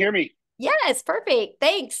here. Can you hear me? Yes, perfect.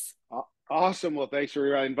 Thanks. Awesome. Well, thanks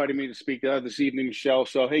for inviting me to speak this evening, Michelle.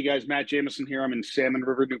 So, hey guys, Matt Jameson here. I'm in Salmon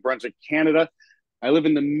River, New Brunswick, Canada. I live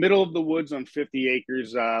in the middle of the woods on 50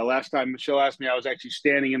 acres. Last time Michelle asked me, I was actually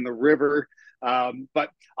standing in the river. But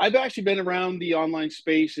I've actually been around the online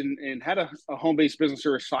space and had a home-based business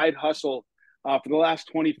or a side hustle for the last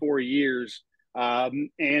 24 years.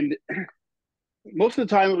 And most of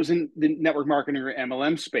the time it was in the network marketing or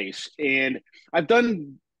MLM space. And I've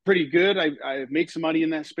done pretty good. I made some money in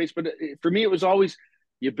that space, but for me, it was always,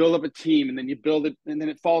 you build up a team and then you build it and then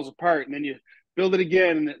it falls apart and then you build it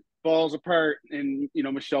again and it falls apart. And,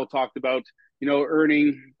 Michelle talked about,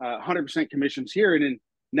 earning 100% commissions here, and in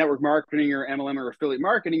network marketing or MLM or affiliate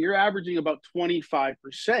marketing, you're averaging about 25%.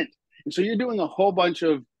 And so you're doing a whole bunch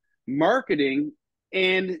of marketing,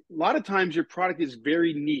 and a lot of times your product is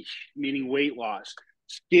very niche, meaning weight loss,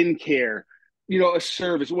 skincare, a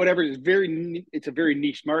service, whatever. It's a very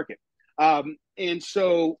niche market. And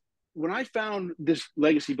so when I found this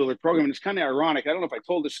Legacy Builder program, and it's kind of ironic, I don't know if I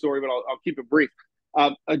told this story, but I'll keep it brief.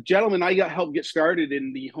 A gentleman I got helped get started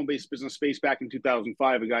in the home-based business space back in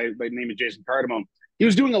 2005, a guy by the name of Jason Cardamone. He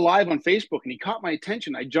was doing a live on Facebook and he caught my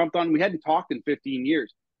attention. I jumped on, we hadn't talked in 15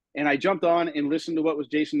 years. And I jumped on and listened to what was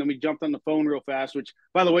Jason. Then we jumped on the phone real fast, which,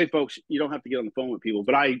 by the way, folks, you don't have to get on the phone with people,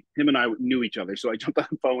 but him and I knew each other. So I jumped on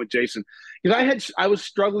the phone with Jason because I was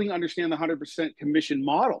struggling to understand the 100% commission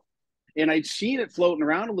model. And I'd seen it floating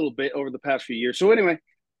around a little bit over the past few years. So anyway,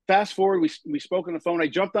 fast forward, we spoke on the phone. I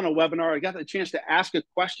jumped on a webinar. I got the chance to ask a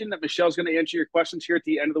question that Michelle's going to answer your questions here at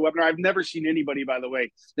the end of the webinar. I've never seen anybody, by the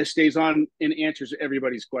way, that stays on and answers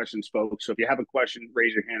everybody's questions, folks. So if you have a question,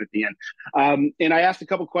 raise your hand at the end. And I asked a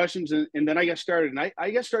couple questions, and then I got started. And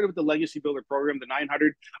I got started with the Legacy Builder program, the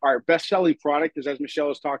 900. Our best-selling product is, as Michelle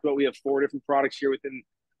has talked about, we have 4 different products here within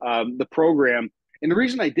the program. And the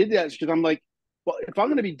reason I did that is because I'm like, well, if I'm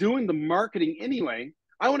going to be doing the marketing anyway,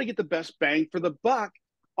 I want to get the best bang for the buck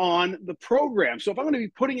on the program. So if I'm going to be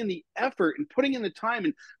putting in the effort and putting in the time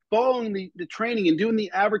and following the training and doing the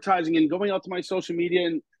advertising and going out to my social media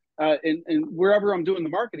and wherever I'm doing the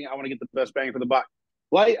marketing, I want to get the best bang for the buck.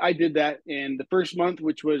 Well, I did that in the first month,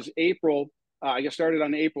 which was April. I got started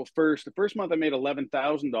on April 1st. The first month I made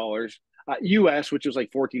 $11,000 US, which was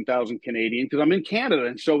like 14,000 Canadian, because I'm in Canada.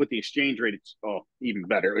 And so with the exchange rate, it's even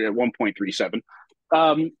better at 1.37.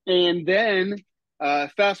 And then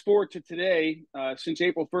fast forward to today, since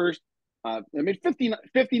April 1st, I made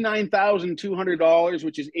 $59,200,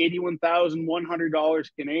 which is $81,100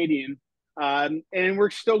 Canadian. And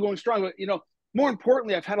we're still going strong. But, more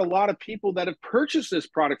importantly, I've had a lot of people that have purchased this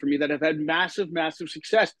product from me that have had massive, massive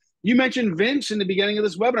success. You mentioned Vince in the beginning of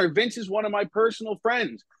this webinar. Vince is one of my personal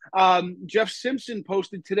friends. Jeff Simpson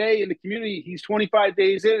posted today in the community, he's 25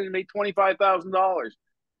 days in and made $25,000.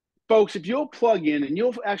 Folks, if you'll plug in and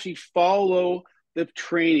you'll actually follow the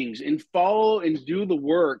trainings and follow and do the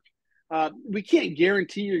work, we can't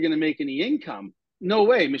guarantee you're going to make any income. No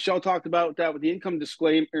way. Michelle talked about that with the income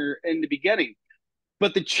disclaimer in the beginning.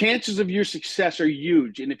 But the chances of your success are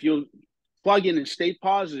huge. And if you'll plug in and stay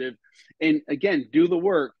positive and, again, do the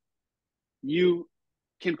work, you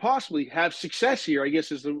can possibly have success here, I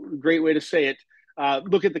guess is a great way to say it.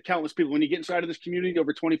 Look at the countless people. When you get inside of this community,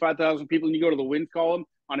 over 25,000 people, and you go to the win column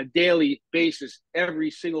on a daily basis, every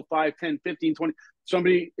single 5, 10, 15, 20,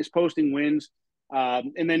 somebody is posting wins.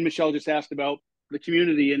 And then Michelle just asked about the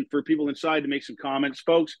community and for people inside to make some comments.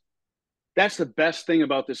 Folks, that's the best thing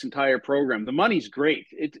about this entire program. The money's great.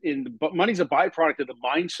 But money's a byproduct of the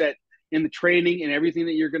mindset and the training and everything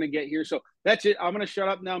that you're going to get here. So that's it. I'm going to shut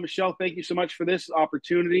up now. Michelle, thank you so much for this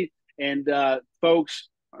opportunity. And folks,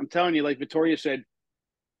 I'm telling you, like Victoria said,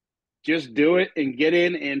 just do it and get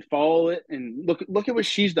in and follow it and look at what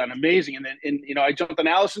she's done. Amazing. And then, I jumped on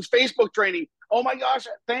Allison's Facebook training. Oh my gosh.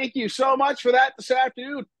 Thank you so much for that this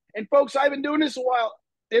afternoon. And folks, I've been doing this a while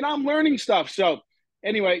and I'm learning stuff. So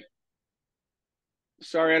anyway,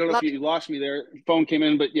 sorry, I don't know if you lost me there. Phone came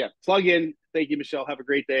in, but yeah, plug in. Thank you, Michelle. Have a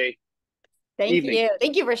great day. Thank you.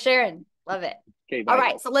 Thank you for sharing. Love it. Okay, bye. All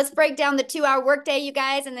right, so let's break down the 2-hour workday, you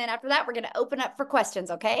guys. And then after that, we're going to open up for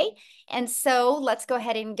questions, okay? And so let's go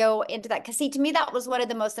ahead and go into that. Because see, to me, that was one of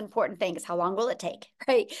the most important things. How long will it take,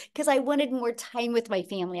 right? Because I wanted more time with my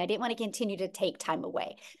family. I didn't want to continue to take time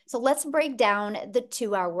away. So let's break down the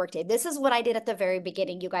 2-hour workday. This is what I did at the very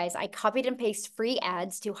beginning, you guys. I copied and pasted free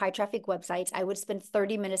ads to high traffic websites. I would spend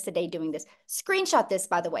 30 minutes a day doing this. Screenshot this,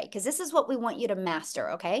 by the way, because this is what we want you to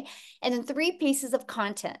master, okay? And then 3 pieces of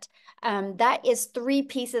content. That is 3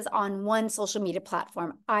 pieces on one social media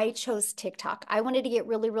platform. I chose TikTok. I wanted to get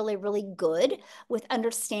really, really, really good with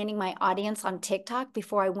understanding my audience on TikTok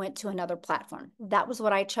before I went to another platform. That was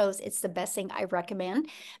what I chose. It's the best thing I recommend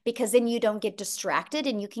because then you don't get distracted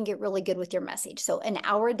and you can get really good with your message. So an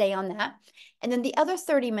hour a day on that. And then the other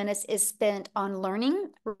 30 minutes is spent on learning,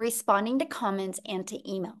 responding to comments, and to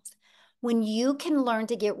emails. When you can learn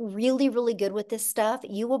to get really, really good with this stuff,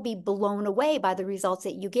 you will be blown away by the results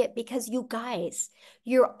that you get because you guys,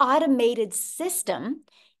 your automated system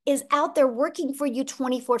is out there working for you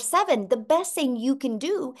 24/7. The best thing you can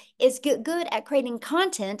do is get good at creating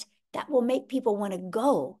content that will make people want to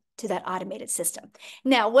go to that automated system.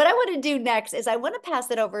 Now, what I want to do next is I want to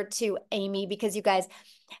pass it over to Amy because you guys,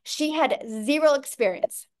 she had 0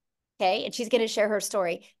 experience. Okay, and she's going to share her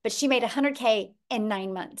story, but she made 100K in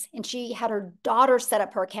 9 months and she had her daughter set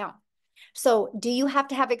up her account. So do you have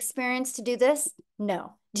to have experience to do this?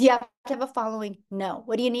 No. Do you have to have a following? No.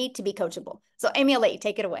 What do you need to be coachable? So Amy, I'll let you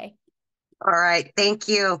take it away. All right. Thank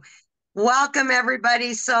you. Welcome,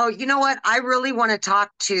 everybody. So you know what? I really want to talk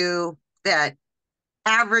to that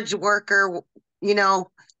average worker,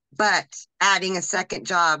 but adding a second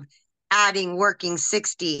job, working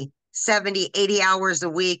 60, 70, 80 hours a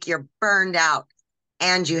week, you're burned out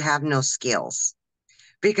and you have no skills.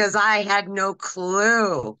 Because I had no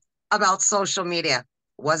clue about social media.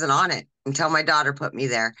 Wasn't on it until my daughter put me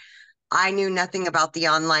there. I knew nothing about the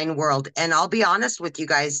online world. And I'll be honest with you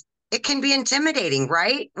guys, it can be intimidating,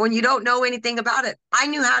 right? When you don't know anything about it. I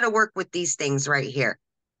knew how to work with these things right here.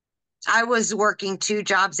 I was working 2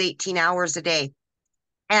 jobs, 18 hours a day.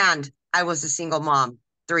 And I was a single mom,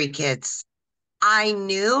 3 kids. I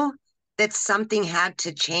knew that something had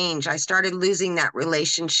to change. I started losing that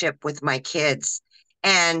relationship with my kids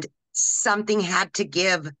and something had to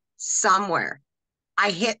give somewhere.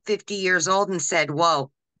 I hit 50 years old and said,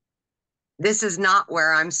 whoa, this is not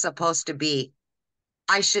where I'm supposed to be.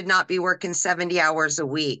 I should not be working 70 hours a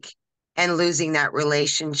week and losing that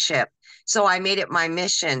relationship. So I made it my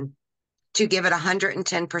mission to give it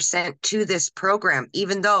 110% to this program,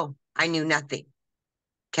 even though I knew nothing.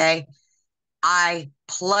 Okay. I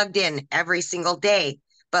plugged in every single day.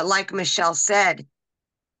 But like Michelle said,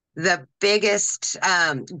 the biggest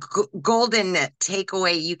golden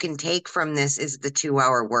takeaway you can take from this is the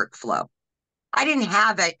 2-hour workflow. I didn't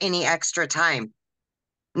have any extra time,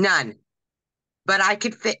 none, but I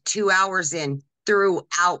could fit 2 hours in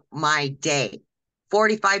throughout my day.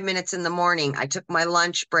 45 minutes in the morning, I took my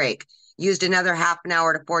lunch break, used another half an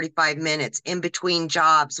hour to 45 minutes in between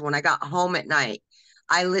jobs. When I got home at night,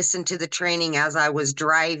 I listened to the training as I was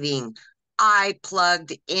driving. I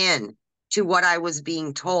plugged in to what I was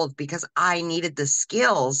being told because I needed the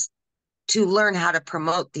skills to learn how to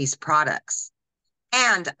promote these products.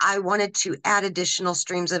 And I wanted to add additional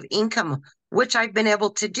streams of income which I've been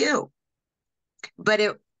able to do. But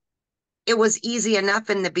it was easy enough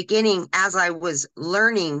in the beginning. As I was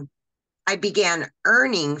learning, I began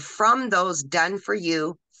earning from those done for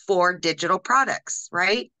you for digital products,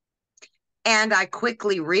 right? And I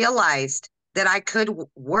quickly realized that I could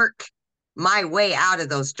work my way out of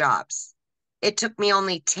those jobs. It took me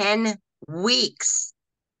only 10 weeks,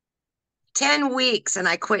 10 weeks, and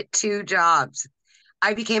I quit 2 jobs.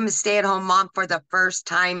 I became a stay-at-home mom for the first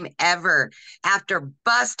time ever after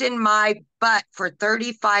busting my butt for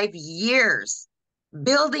 35 years,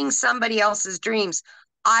 building somebody else's dreams.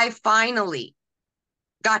 I finally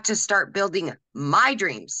got to start building my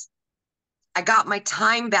dreams. I got my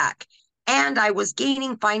time back and I was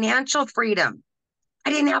gaining financial freedom. I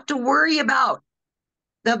didn't have to worry about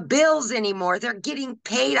the bills anymore. They're getting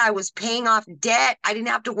paid. I was paying off debt. I didn't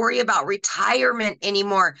have to worry about retirement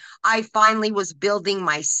anymore. I finally was building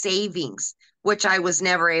my savings, which I was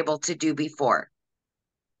never able to do before.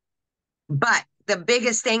 But the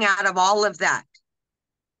biggest thing out of all of that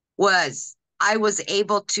was I was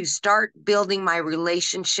able to start building my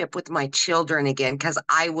relationship with my children again because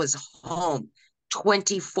I was home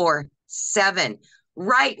 24/7.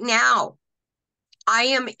 Right now, I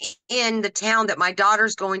am in the town that my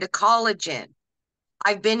daughter's going to college in.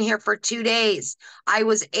 I've been here for 2 days. I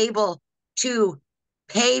was able to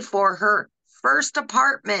pay for her first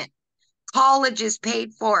apartment. College is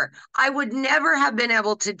paid for. I would never have been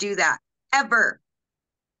able to do that, ever.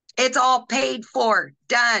 It's all paid for,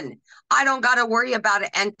 done. I don't got to worry about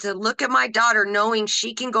it. And to look at my daughter knowing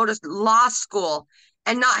she can go to law school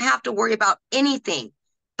and not have to worry about anything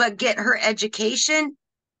but get her education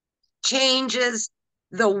changes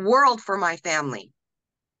the world for my family.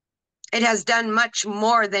 It has done much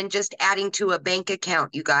more than just adding to a bank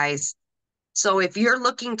account, you guys. So if you're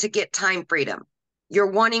looking to get time freedom,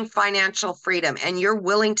 you're wanting financial freedom, and you're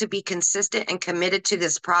willing to be consistent and committed to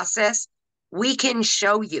this process, we can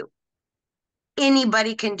show you.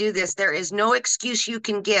 Anybody can do this. There is no excuse you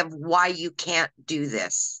can give why you can't do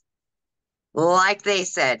this. Like they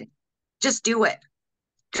said, just do it.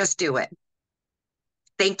 Just do it.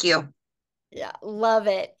 Thank you. Yeah, love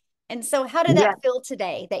it. And so how did Yeah, that feel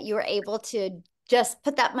today that you were able to just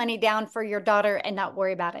put that money down for your daughter and not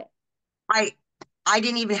worry about it? I I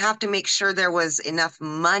didn't even have to make sure there was enough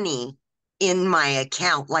money in my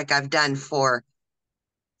account like I've done forever.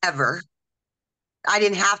 I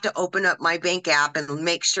didn't have to open up my bank app and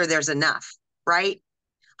make sure there's enough, right?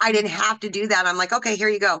 I didn't have to do that. I'm like, okay, here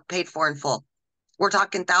you go, paid for in full. We're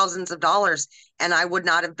talking thousands of dollars, and I would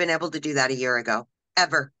not have been able to do that a year ago,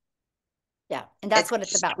 ever. Yeah, and that's what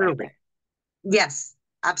it's It's about right true. there. Yes,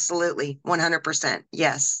 absolutely. 100%.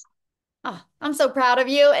 Yes. Oh, I'm so proud of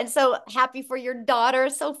you and so happy for your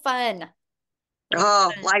daughter. So fun. So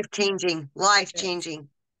Oh, fun. life changing, life Yes. changing.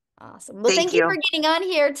 Awesome. Well, Thank thank you for you. getting on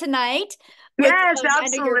here tonight with, Yes, I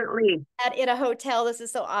know you're absolutely. in a hotel. This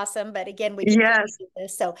is so awesome. But again, we can Yes. do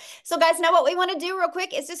this. So guys, now what we want to do real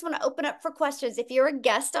quick is just want to open up for questions. If you're a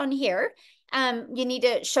guest on here, you need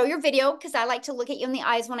to show your video because I like to look at you in the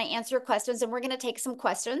eyes when I answer your questions, and we're going to take some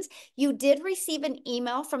questions. You did receive an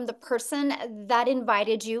email from the person that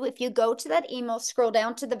invited you. If you go to that email, scroll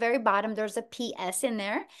down to the very bottom, there's a PS in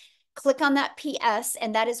there. Click on that PS,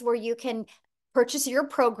 and that is where you can purchase your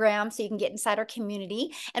program so you can get inside our community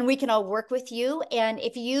and we can all work with you. And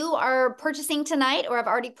if you are purchasing tonight or have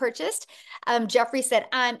already purchased, Jeffrey said,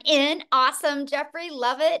 I'm in. Awesome, Jeffrey.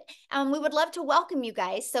 Love it. We would love to welcome you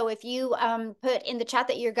guys. So if you put in the chat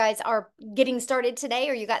that you guys are getting started today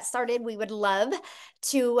or you got started, we would love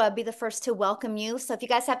to be the first to welcome you. So if you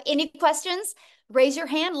guys have any questions, raise your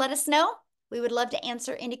hand, let us know. We would love to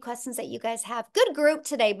answer any questions that you guys have. Good group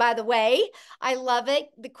today, by the way. I love it.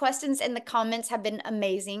 The questions and the comments have been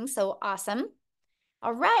amazing. So awesome.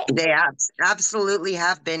 All right. They absolutely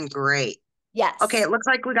have been great. Okay, Yes. it looks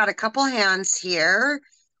like we got a couple hands here.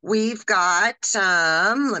 We've got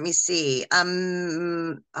let me see.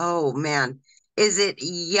 Oh man. Is it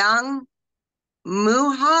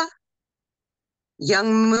Muha?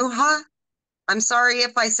 Young Muha? I'm sorry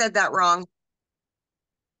if I said that wrong.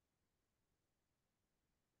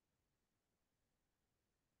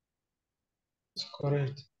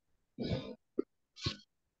 Correct.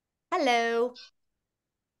 Hello.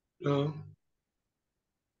 Hello. Do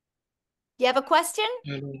you have a question?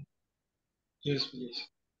 Hello. Yes, please.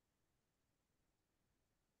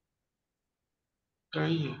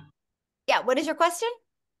 Can you hear? Yeah. What is your question?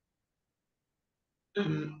 I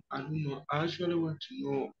don't know. I actually want to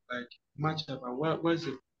know like much about what's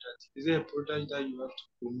the product? Is there a product that you have to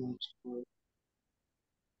promote, or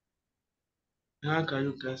how can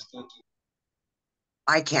you get started?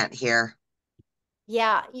 I can't hear.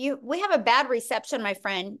 Yeah, we have a bad reception, my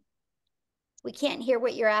friend. We can't hear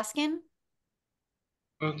what you're asking.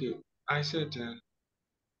 Okay, I said,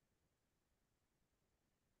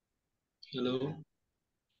 hello.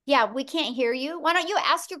 Yeah, we can't hear you. Why don't you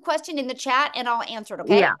ask your question in the chat and I'll answer it,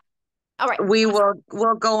 okay? Yeah, All right.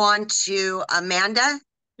 we'll go on to Amanda.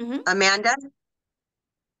 Mhm. Amanda,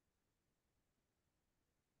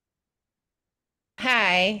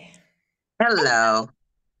 Hi. hello.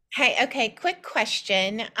 Hi. Okay. Quick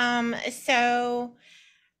question. So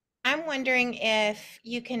I'm wondering if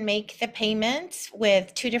you can make the payments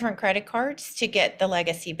with two different credit cards to get the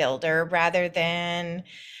legacy builder rather than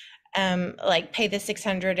like pay the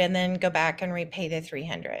 600 and then go back and repay the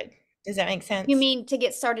 300. Does that make You sense? mean to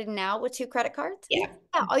get started now with two credit cards? Yeah.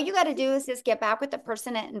 Yeah, all you got to do is just get back with the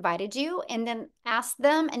person that invited you and then ask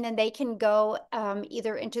them, and then they can go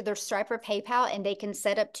either into their Stripe or PayPal and they can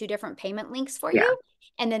set up two different payment links for Yeah. you.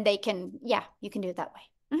 And then they can, yeah, you can do it that way.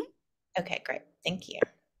 Mhm. Okay, great. Thank you.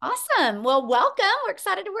 Awesome. Well, welcome. We're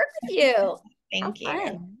excited to work with you. Have Thank you.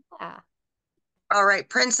 fun. Yeah. All right,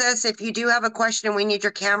 Princess, if you do have a question, we need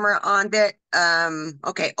your camera on that.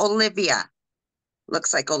 Okay, Olivia.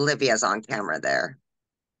 Looks like Olivia's on camera there.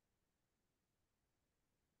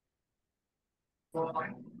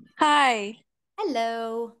 Hi.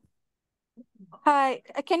 Hello. Hi.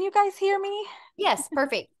 Can you guys hear me? Yes,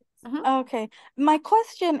 perfect. Mhm. Okay. My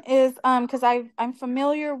question is because I'm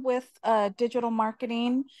familiar with digital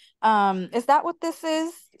marketing. Is that what this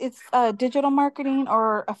is? It's digital marketing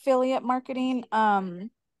or affiliate marketing?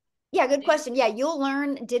 Yeah, good question. Yeah, you'll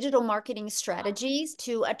learn digital marketing strategies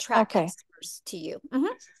to attract Okay. customers to you. Mhm.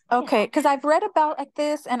 Yeah. Okay, because I've read about like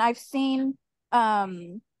this and I've seen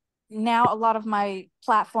um now a lot of my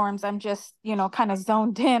platforms I'm just, kind of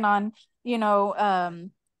zoned in on, you know,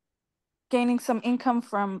 gaining some income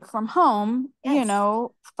from home, Yes.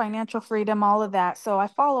 financial freedom, all of that. So I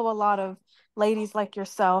follow a lot of ladies like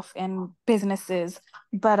yourself and businesses.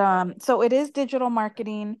 But so it is digital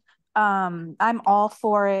marketing. I'm all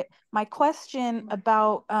for it. My question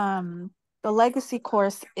about the legacy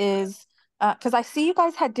course is because I see you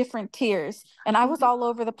guys had different tiers and I was Mhm. all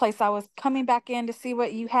over the place. I was coming back in to see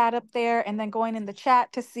what you had up there and then going in the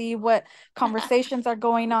chat to see what conversations are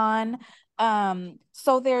going on.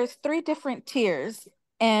 So there's three different tiers,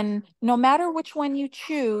 and no matter which one you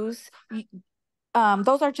choose,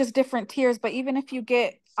 those are just different tiers. But even if you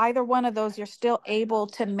get either one of those, you're still able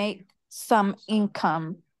to make some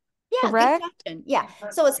income, Yeah, good correct? question. Yeah.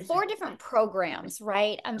 So it's four different programs,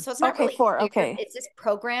 right? So it's not Okay, really four. tiers, Okay. it's just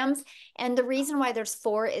programs. And the reason why there's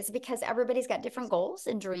four is because everybody's got different goals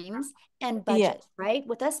and dreams and Yeah. budget, right?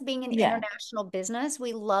 With us being an Yeah. international business,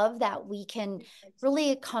 we love that we can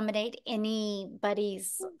really accommodate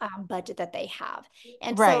anybody's budget that they have.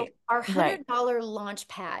 And so Right. our Right. $100 launch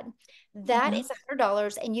pad, that Mhm. is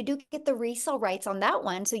 $100, and you do get the resale rights on that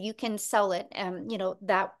one, so you can sell it,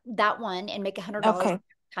 that one and make $100 Okay.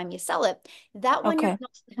 time you sell it. That one, you're Okay. going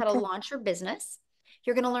to learn how to launch your business.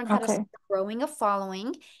 You're going to learn how to Okay. start growing a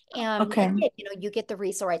following. Okay. And then, you get the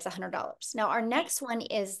resale rights $100. Now, our next one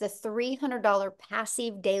is the $300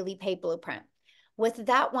 passive daily pay blueprint. With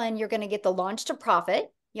that one, you're going to get the launch to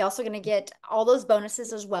profit. You're also going to get all those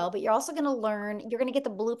bonuses as well, but you're also going to you're going to get the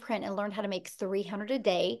blueprint and learn how to make 300 a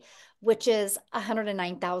day, which is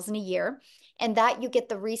 109,000 a year. And that you get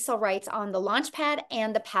the resale rights on the launch pad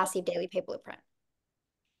and the passive daily pay blueprint.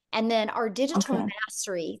 And then our digital Okay.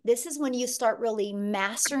 mastery, this is when you start really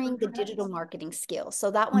mastering the digital marketing skills.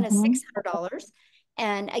 So that one is Mhm. $600.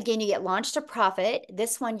 And again, you get launched to profit.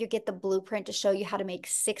 This one, you get the blueprint to show you how to make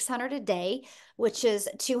 600 a day, which is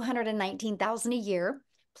 219,000 a year.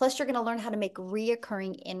 Plus, you're going to learn how to make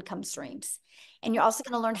reoccurring income streams. And you're also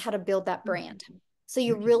going to learn how to build that brand. So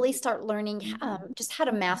you really start learning just how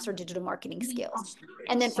to master digital marketing skills.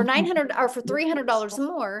 And then for Okay. 900 or for $300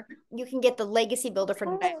 more, you can get the legacy builder for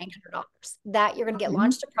 $900. That you're going to get Mhm.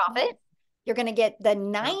 launched to profit. You're going to get the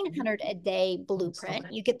 900 a day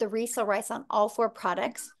blueprint. You get the resale rights on all four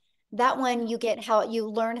products. That one you get how you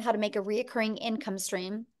learn how to make a reoccurring income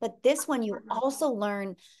stream. But this one you also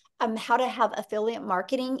learn how to have affiliate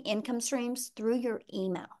marketing income streams through your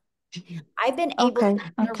email. I've been able to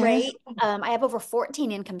Okay. Okay. generate, I have over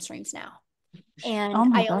 14 income streams now. Oh And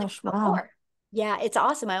my I only gosh. promote Wow. four. Yeah, it's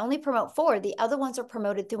awesome. I only promote four. The other ones are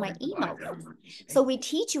promoted through my email list. So we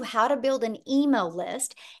teach you how to build an email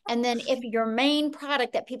list. And then if your main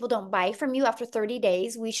product that people don't buy from you after 30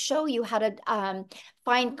 days, we show you how to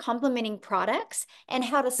find complementing products and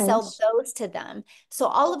how to Okay. sell those to them. So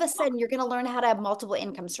all of a sudden, you're going to learn how to have multiple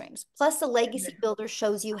income streams. Plus, the Legacy Builder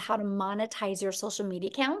shows you how to monetize your social media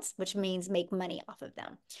accounts, which means make money off of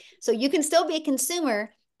them. So you can still be a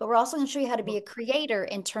consumer, but we're also going to show you how to be a creator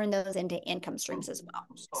and turn those into income streams as well.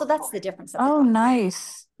 So that's the difference of the Oh, class.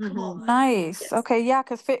 nice. Mhm. Nice. Yes. Okay, yeah,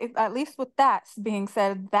 because at least with that being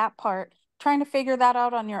said, that part, trying to figure that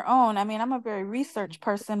out on your own. I mean, I'm a very research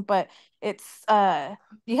person, but it's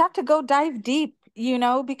you have to go dive deep,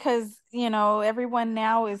 because, everyone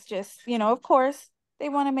now is just, of course, they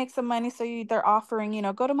want to make some money, so they're offering,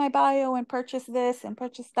 go to my bio and purchase this and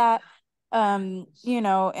purchase that. And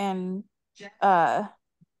uh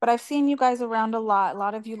but I've seen you guys around a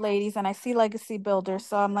lot of you ladies, and I see legacy builders.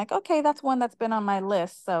 So I'm like, okay, that's one that's been on my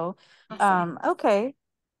list. So, Awesome. okay.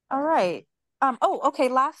 All right. Oh, okay.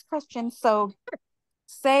 Last question. So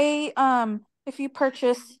say, if you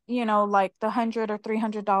purchase, like the $100 or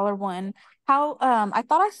 $300 one, how, I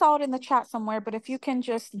thought I saw it in the chat somewhere, but if you can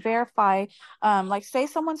just verify, like say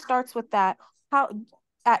someone starts with that, how,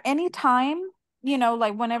 at any time,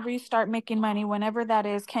 like whenever you start making money, whenever that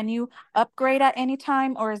is, can you upgrade at any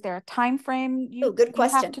time, or is there a time frame Oh, good you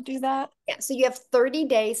have question. to do that? Yeah, so you have 30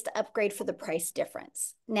 days to upgrade for the price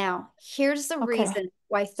difference. Now, here's the Okay. reason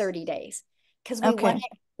why 30 days. Because Okay.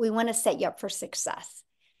 we want to set you up for success.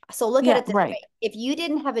 So look at Yeah, it this right. way. If you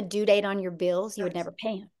didn't have a due date on your bills, you would never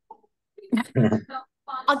pay them.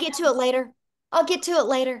 I'll get to it later. I'll get to it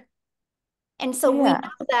later. And so we Yeah.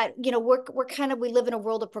 know that, we live in a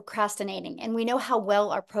world of procrastinating, and we know how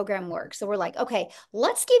well our program works. So we're like, okay,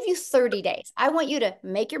 let's give you 30 days. I want you to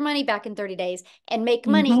make your money back in 30 days and make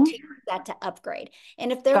money Mm-hmm. to use that to upgrade.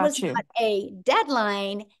 And if there was Got you. not a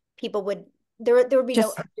deadline, there would be no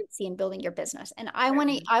Just urgency in building your business. And I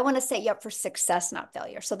want to set you up for success, not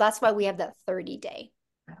failure. So that's why we have that 30-day.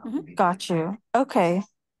 got you. Okay.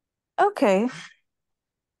 Okay.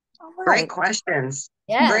 All Great right. questions.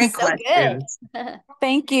 Great Yes, so questions. good.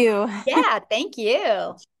 Thank you. Yeah, thank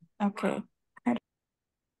you. Okay.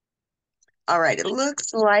 All right. It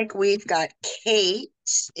looks like we've got Kate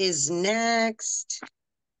is next.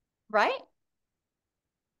 Right?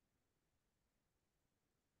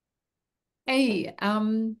 Hey,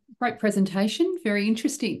 great presentation, very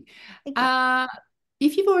interesting. Thank you.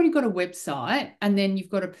 If you've already got a website and then you've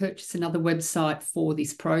got to purchase another website for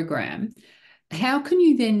this program, how can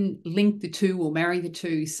you then link the two or marry the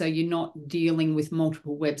two so you're not dealing with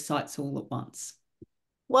multiple websites all at once?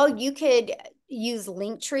 Well, you could use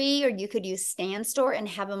Linktree, or you could use StanStore and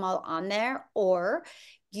have them all on there, or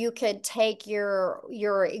you could take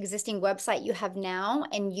your existing website you have now,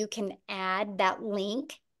 and you can add that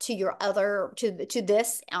link to your other to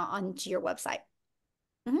this onto your website.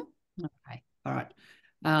 Okay, all right.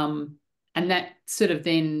 And that sort of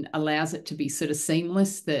then allows it to be sort of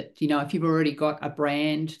seamless, that, if you've already got a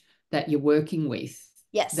brand that you're working with,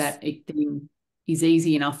 Yes. that it then is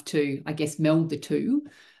easy enough to, I guess, meld the two.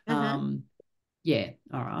 Yeah,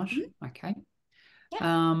 all right. Okay.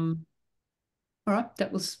 Yeah. All right,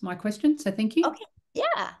 that was my question, so thank you. Okay.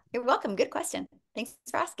 Yeah, you're welcome. Good question. Thanks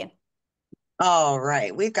for asking. All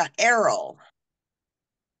right. We've got Errol.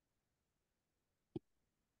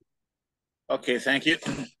 Okay, thank you.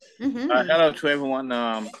 Hello to everyone,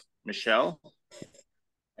 Michelle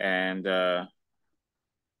and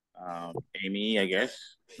Amy, I guess.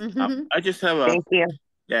 I just have Thank you.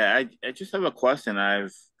 I just have a question.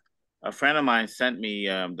 A friend of mine sent me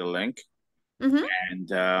the link,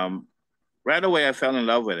 and right away I fell in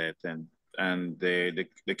love with it and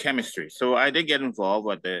the chemistry. So I did get involved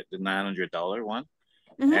with the $900 one,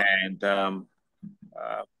 and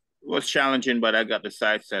it was challenging, but I got the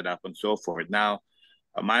site set up and so forth. Now,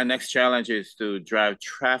 my next challenge is to drive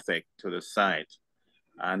traffic to the site.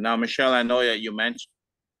 Now, Michelle, I know that you mentioned.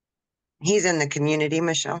 He's in the community,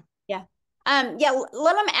 Michelle. Yeah. Yeah,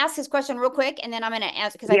 let him ask his question real quick, and then I'm going to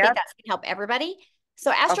answer, because I think that's going to help everybody.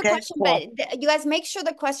 So ask your question, cool. but you guys make sure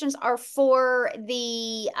the questions are for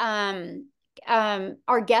the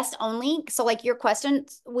our guest only. So like your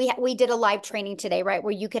questions, we did a live training today, right,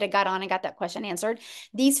 where you could have got on and got that question answered.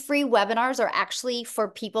 These free webinars are actually for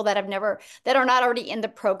people that are not already in the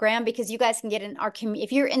program, because you guys can get in our community.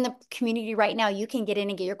 If you're in the community right now, you can get in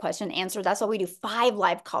and get your question answered. That's why we do 5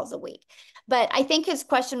 live calls a week. But I think his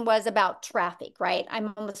question was about traffic, right?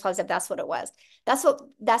 I'm almost positive that's what it was.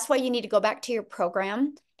 That's why you need to go back to your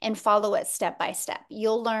program and follow it step by step.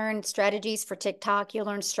 You'll learn strategies for TikTok. You'll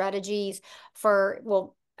learn strategies for,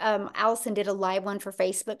 Allison did a live one for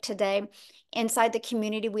Facebook today. inside the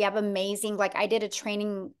community. We have amazing, like I did a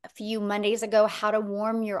training a few Mondays ago, how to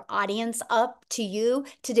warm your audience up to you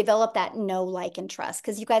to develop that know, like, and trust.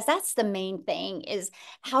 Because you guys, that's the main thing is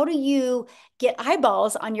how do you get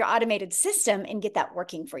eyeballs on your automated system and get that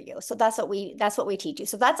working for you? So that's what we teach you.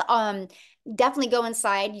 So that's definitely go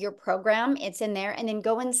inside your program. It's in there. And then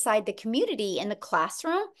go inside the community in the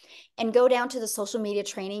classroom and go down to the social media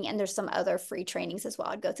training. And there's some other free trainings as well.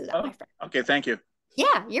 I'd go through that, my friend. Okay, thank you.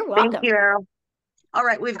 Yeah, you're Thank welcome. you, Errol. All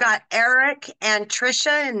right, we've got Eric and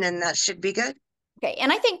Trisha, and then that should be good. Okay,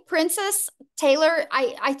 and I think Princess Taylor,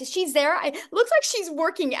 she's there. Looks like she's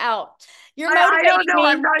working out. You're motivating I don't know. me.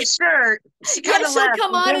 I'm not sure. She Yeah, kind of she'll left.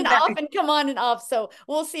 come on and off and come on and off. So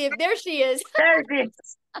we'll see if there she is. There she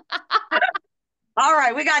is. All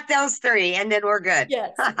right, we got those three, and then we're good.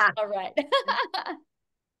 Yes. All right.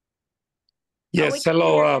 Yes.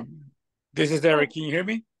 Hello. This is Eric. Can you hear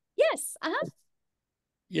me? Yes.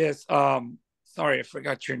 Yes. Sorry, I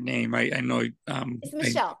forgot your name. I know. It's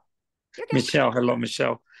Michelle. Michelle. Hello,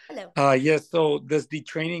 Michelle. Hello. Yes. So does the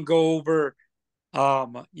training go over,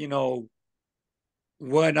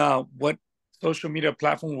 what social media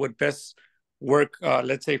platform would best work,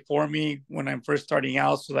 let's say for me when I'm first starting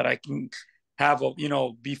out, so that I can have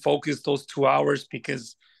be focused those 2 hours,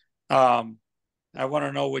 because I want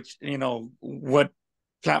to know what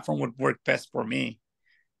platform would work best for me.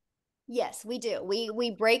 Yes, we do.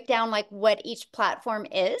 We break down like what each platform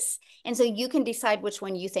is, and so you can decide which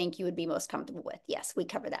one you think you would be most comfortable with. Yes, we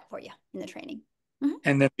cover that for you in the training. Mm-hmm.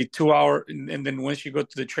 And then the 2 hour, and then once you go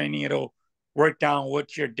to the training, it'll work down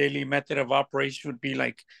what your daily method of operation would be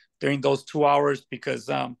like during those 2 hours, because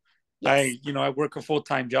yes. I work a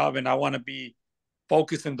full-time job and I want to be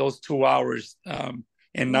focused in those 2 hours.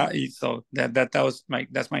 And not so that's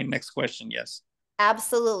my next question. Yes.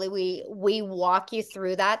 Absolutely. We walk you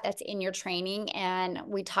through that. That's in your training. And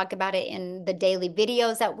we talk about it in the daily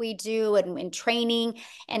videos that we do and in training.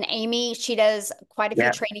 And Amy, she does quite a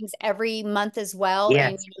few trainings every month as well.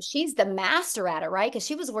 Yes. And she's the master at it, right? Because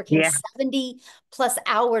she was working 70 plus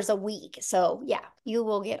hours a week. So yeah, you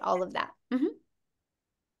will get all of that.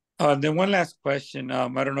 Mm-hmm. Then one last question. I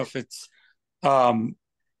don't know if it's what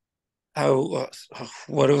I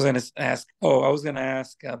was going to ask. Oh, I was going to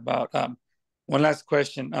ask about one last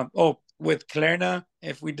question. With Klarna,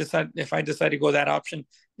 if I decide to go that option,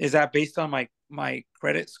 is that based on my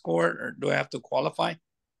credit score, or do I have to qualify?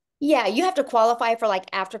 Yeah, you have to qualify for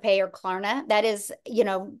like Afterpay or Klarna. That is,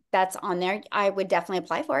 that's on there. I would definitely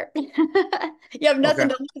apply for it. You have nothing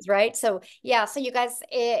to lose, right? So yeah, so you guys,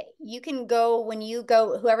 you can go when you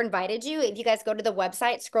go, whoever invited you, if you guys go to the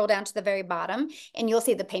website, scroll down to the very bottom and you'll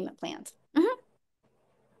see the payment plans. Mm-hmm.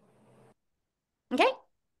 Okay.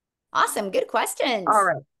 Awesome. Good questions. All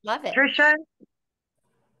right. Love it. Trisha?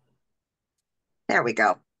 There we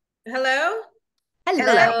go. Hello?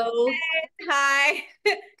 Hello. Hi.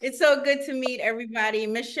 It's so good to meet everybody.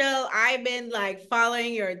 Michelle, I've been like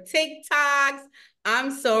following your TikToks.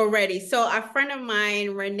 I'm so ready. So a friend of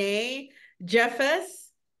mine, Renee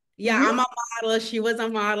Jeffers, I'm a model. She was a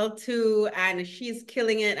model too, and she's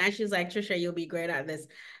killing it. And she's like, Trisha, you'll be great at this.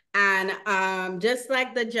 And just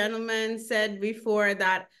like the gentleman said before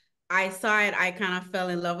that I saw it, I kind of fell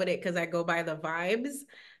in love with it because I go by the vibes.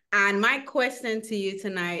 And my question to you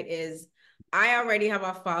tonight is, I already have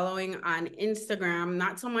a following on Instagram,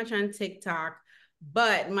 not so much on TikTok,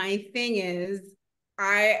 but my thing is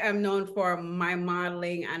I am known for my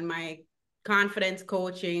modeling and my confidence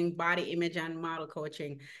coaching, body image and model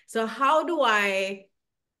coaching. So how do I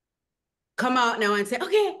come out now and say,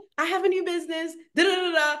 okay, I have a new business,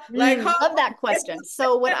 like love that question.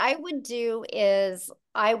 So what I would do is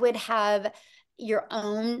I would have your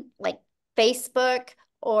own like Facebook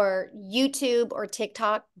or YouTube or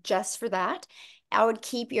TikTok just for that. I would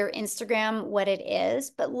keep your Instagram what it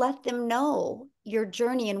is, but let them know your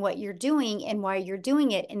journey and what you're doing and why you're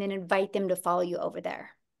doing it, and then invite them to follow you over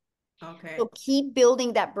there. Okay. So keep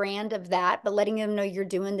building that brand of that, but letting them know you're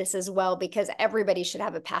doing this as well, because everybody should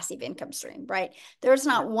have a passive income stream, right? There's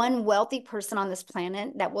not one wealthy person on this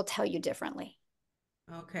planet that will tell you differently.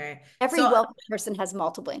 Okay. Every wealthy person has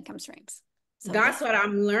multiple income streams. So that's what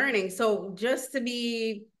I'm learning. So just to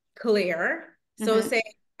be clear, so say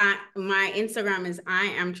my Instagram is I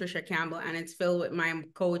am Trisha Campbell, and it's filled with my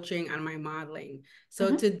coaching and my modeling.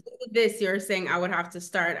 So to do this, you're saying I would have to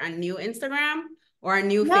start a new Instagram or a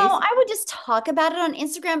new Facebook? I would just talk about it on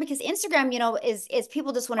Instagram, because Instagram, is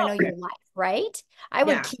people just want to know your life, right? I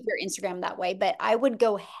would keep your Instagram that way, but I would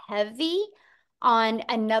go heavy on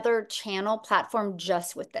another channel platform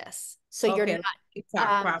just with this. So you're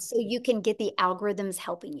not, so you can get the algorithms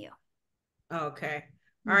helping you. Okay.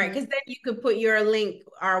 All right, because then you could put your link,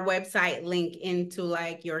 our website link into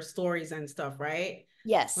like your stories and stuff, right?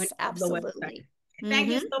 Yes, absolutely. Thank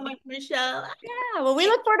you so much, Michelle. Yeah, well, we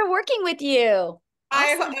look forward to working with you.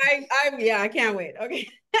 Awesome. I can't wait. Okay.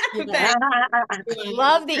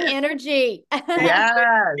 Love the energy.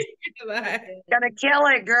 Yes. Bye. Gonna kill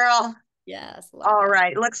it, girl. Yes. All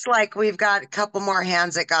right. Looks like we've got a couple more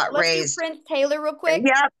hands that got Let's raised. do Prince Taylor real quick.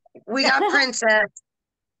 Yep. We got Princess.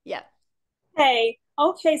 Yep. Hey,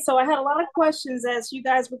 okay, so I had a lot of questions as you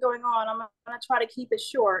guys were going on. I'm going to try to keep it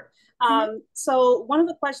short. So one of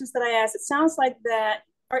the questions that I asked, it sounds like that,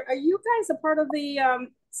 are you guys a part of the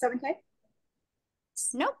 7K?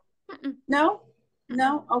 Nope. No?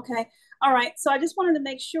 No? Okay. All right. So I just wanted to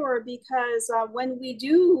make sure because when we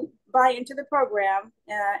do buy into the program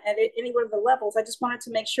at any one of the levels, I just wanted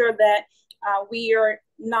to make sure that we are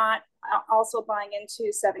not also buying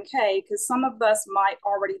into 7K because some of us might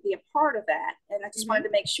already be a part of that. And I just wanted to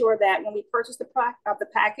make sure that when we purchase the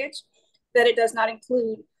package, that it does not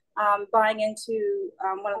include buying into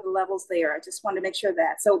one of the levels there. I just wanted to make sure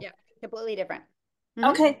that. So yeah, completely different.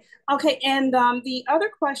 Okay. And the other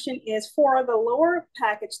question is for the lower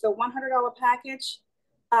package, the $100 package.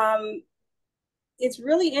 It's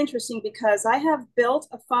really interesting because I have built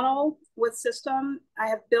a funnel with system. I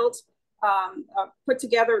have built, put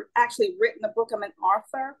together, actually written a book. I'm an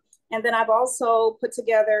author. And then I've also put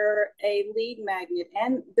together a lead magnet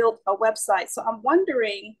and built a website. So I'm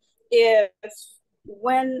wondering if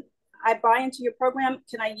when I buy into your program,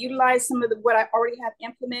 can I utilize some of what I already have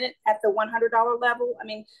implemented at the $100 level? I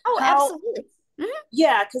mean, absolutely.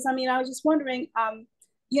 Yeah, because I mean, I was just wondering,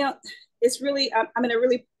 it's really, I'm in a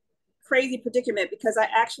really crazy predicament because I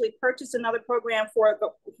actually purchased another program for the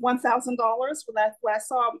 $1,000 when I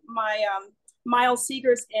saw my Miles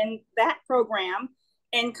Seegers in that program,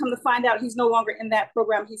 and come to find out he's no longer in that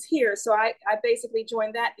program. He's here. So I basically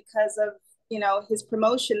joined that because of, his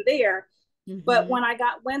promotion there. But when I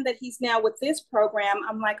got wind that he's now with this program,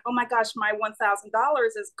 I'm like, oh my gosh, my $1,000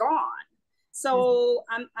 is gone. So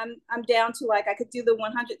I'm down to like I could do the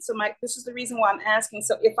 100. So this is the reason why I'm asking.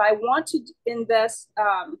 So if I want to invest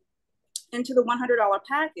into the $100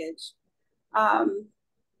 package,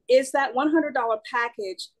 is that $100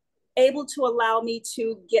 package able to allow me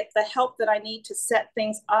to get the help that I need to set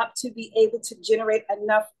things up to be able to generate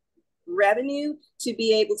enough revenue to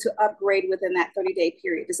be able to upgrade within that 30-day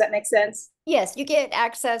period? Does that make sense? Yes, you get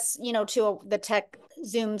access, to the tech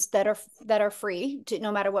Zooms that are free to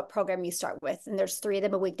no matter what program you start with. And there's 3 of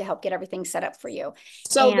them a week to help get everything set up for you.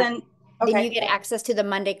 So then you get access to the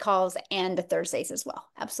Monday calls and the Thursdays as well.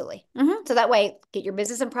 Absolutely. So that way, get your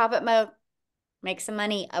business in profit mode, make some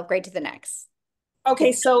money, upgrade to the next.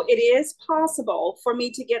 Okay, so it is possible for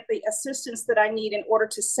me to get the assistance that I need in order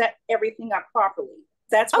to set everything up properly.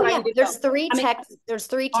 That's what I need to there's know. There's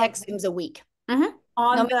three tech Zooms a week.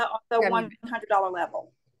 On the $100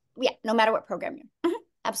 level. Yeah, no matter what program you're.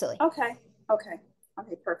 Absolutely. Okay,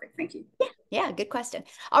 perfect. Thank you. Yeah, good question.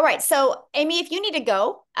 All right, so Amy, if you need to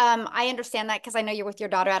go, I understand that because I know you're with your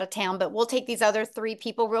daughter out of town, but we'll take these other 3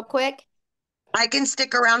 people real quick. I can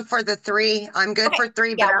stick around for the 3. I'm good for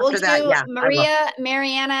 3, but we'll after that, Maria,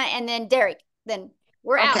 Mariana, and then Derek. Then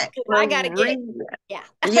we're out. I gotta get. Yeah.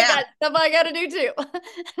 I got stuff I gotta do too.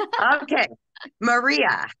 Okay,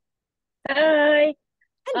 Maria. Hi.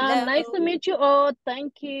 Nice to meet you all.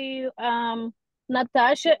 Thank you.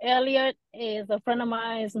 Natasha Elliott is a friend of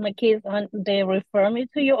mine. My kids, they refer me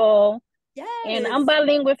to you all. Yes. And I'm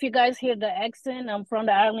bilingual. If you guys hear the accent, I'm from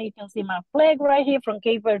the island. You can see my flag right here from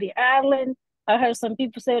Cape Verde Island. I heard some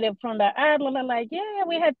people say they're from the island. I'm like, yeah,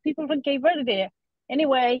 we had people from Cape Verde there.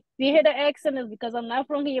 Anyway, if you hear the accent, it's because I'm not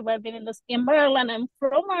from here, but I've been in Maryland.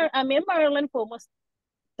 I'm in Maryland for almost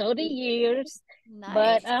 30 years. Nice.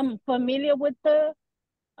 But I'm familiar with the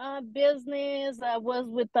business. I was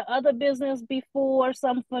with the other business before, so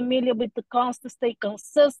I'm familiar with the constant, stay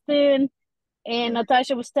consistent. And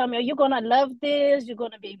Natasha was telling me, oh, you're gonna love this, you're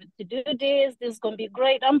gonna be able to do this is gonna be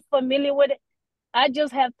great. I'm familiar with it. I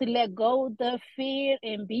just have to let go of the fear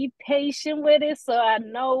and be patient with it so I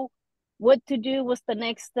know what to do, what's the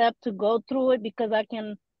next step to go through it, because I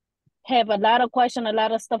can have a lot of questions, a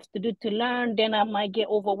lot of stuff to do to learn. Then I might get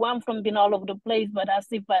overwhelmed from being all over the place. But I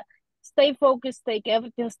see if I stay focused, take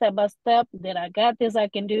everything step by step, that I got this, I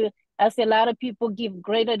can do it. I see a lot of people give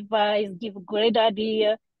great advice, give great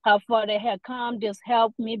idea, how far they have come, just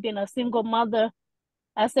help me being a single mother.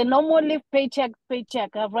 I said, no more live paycheck,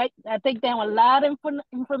 paycheck. I take down a lot of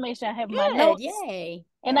information. I have my notes. Yay.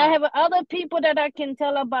 And I have other people that I can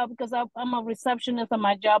tell about because I'm a receptionist on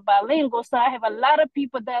my job, bilingual. So I have a lot of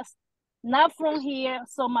people that's not from here.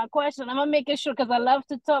 So my question, I'm gonna make it sure because I love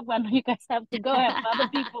to talk, but I know you guys have to go have other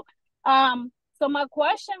people. So my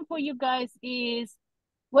question for you guys is,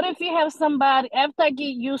 what if you have somebody, after I get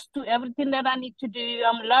used to everything that I need to do,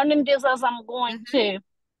 I'm learning this as I'm going to,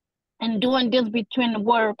 and doing this between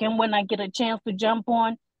work and when I get a chance to jump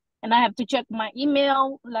on, and I have to check my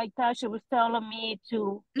email, like Tasha was telling me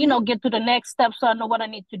to, you know, get to the next step so I know what I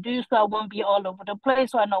need to do so I won't be all over the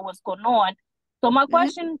place, so I know what's going on. So my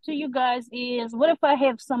question to you guys is, what if I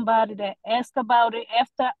have somebody that asks about it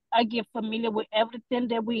after I get familiar with everything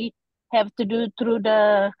that we have to do through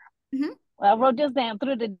the, I wrote this down,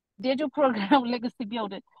 through the digital program Legacy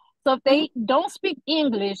Builder. So if they don't speak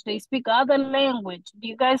English, they speak other language. Do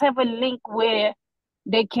you guys have a link where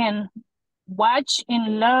they can watch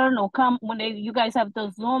and learn, or come when you guys have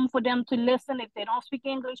the Zoom for them to listen if they don't speak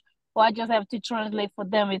English, or I just have to translate for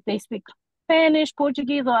them if they speak Spanish,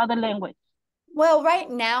 Portuguese, or other language? Well, right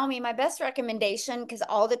now, I mean, my best recommendation, because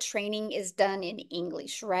all the training is done in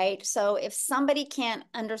English, right? So if somebody can't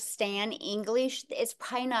understand English, it's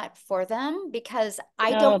probably not for them, because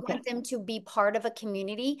I don't want them to be part of a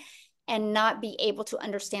community and not be able to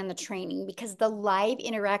understand the training, because the live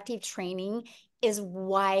interactive training is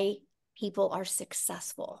why people are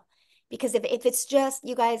successful. Because if it's just,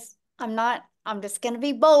 you guys, I'm just going to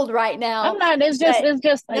be bold right now. I'm not, it's just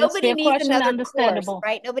Nobody a needs question, another course, understandable.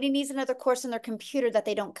 right? Nobody needs another course on their computer that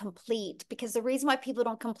they don't complete, because the reason why people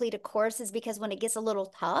don't complete a course is because when it gets a little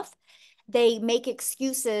tough, they make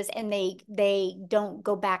excuses and they don't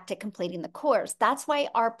go back to completing the course. That's why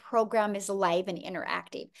our program is live and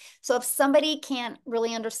interactive. So if somebody can't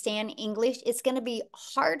really understand English, it's going to be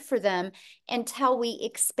hard for them until we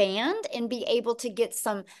expand and be able to get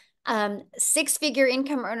some six-figure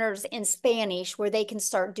income earners in Spanish where they can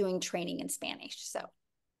start doing training in Spanish. So.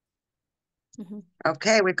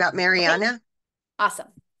 Okay, we've got Mariana. Okay. Awesome.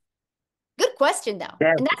 Good question, though.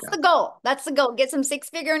 There and that's the goal. That's the goal. Get some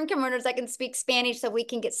six-figure income earners that can speak Spanish so we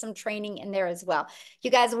can get some training in there as well.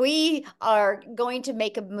 You guys, we are going to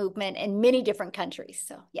make a movement in many different countries.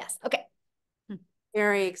 So yes. Okay.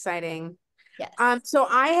 Very exciting. Yes. So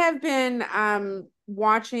I have been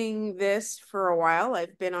watching this for a while.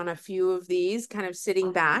 I've been on a few of these, kind of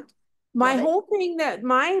sitting back. My whole thing, that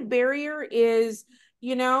my barrier is,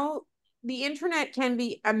 you know, the internet can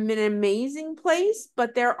be an amazing place,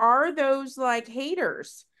 but there are those like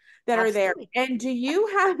haters that are there. And do you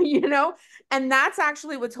have, you know, and that's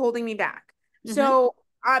actually what's holding me back. So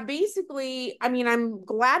basically, I mean, I'm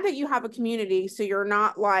glad that you have a community, so you're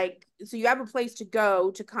not like, so you have a place to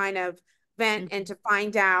go to kind of vent and to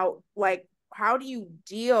find out, like, how do you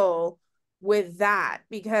deal with that?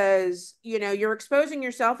 Because, you know, you're exposing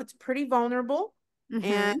yourself, it's pretty vulnerable.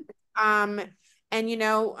 And you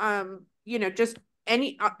know, just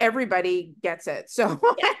everybody gets it. So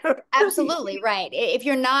absolutely right. If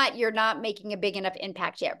you're not making a big enough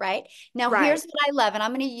impact yet, right? Now, here's what I love, and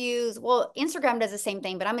I'm going to use, well, Instagram does the same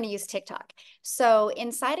thing, but I'm going to use TikTok. So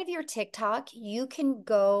inside of your TikTok, you can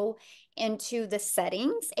go into the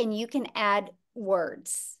settings and you can add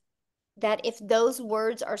words that if those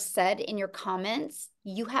words are said in your comments,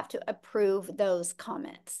 you have to approve those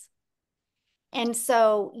comments. And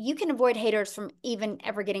so you can avoid haters from even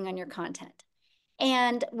ever getting on your content.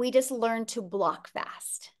 And we just learn to block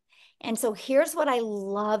fast. And so here's what I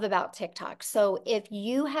love about TikTok. So if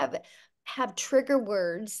you have trigger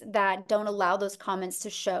words that don't allow those comments to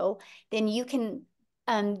show, then you can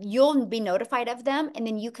you'll be notified of them, and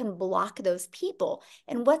then you can block those people.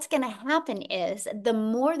 And what's going to happen is the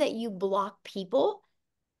more that you block people,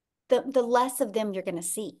 the less of them you're going to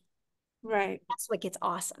see. Right. That's what gets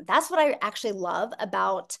awesome. That's what I actually love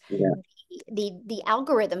about the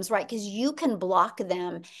algorithms, right? Because you can block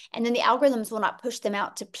them, and then the algorithms will not push them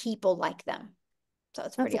out to people like them. So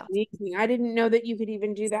it's pretty awesome. Amazing. I didn't know that you could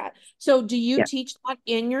even do that. So do you teach that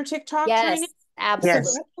in your TikTok training?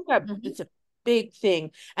 Absolutely. It's a big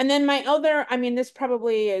thing. And then my other, I mean, this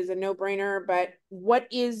probably is a no-brainer, but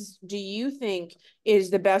do you think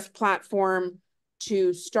is the best platform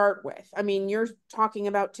to start with? I mean, you're talking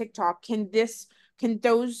about TikTok. Can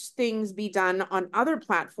those things be done on other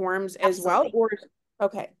platforms as well? Or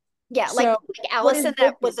okay. Yeah, so, like Allison,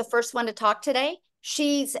 that was the first one to talk today.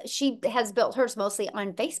 She has built hers mostly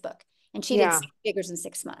on Facebook, and she did 6 figures in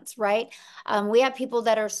 6 months, right? We have people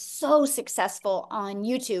that are so successful on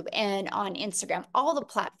YouTube and on Instagram. All the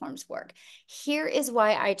platforms work. Here is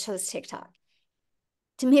why I chose TikTok.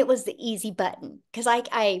 To me, it was the easy button, because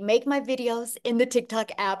I make my videos in the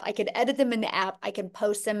TikTok app. I could edit them in the app. I can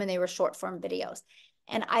post them, and they were short form videos.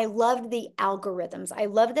 And I loved the algorithms. I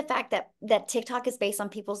love the fact that TikTok is based on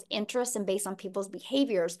people's interests and based on people's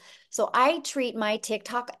behaviors. So I treat my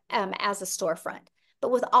TikTok as a storefront.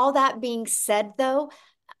 But with all that being said, though,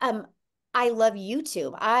 I love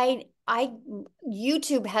YouTube. I've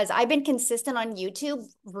been consistent on YouTube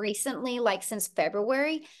recently, like since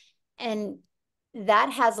February, and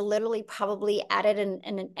that has literally probably added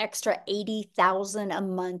an extra 80,000 a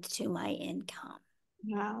month to my income.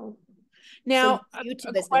 Wow. Now, so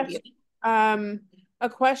YouTube has been beautiful. A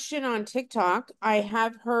question on TikTok. I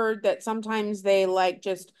have heard that sometimes they like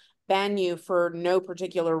just ban you for no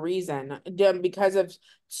particular reason because of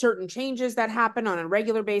certain changes that happen on a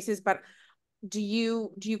regular basis. But do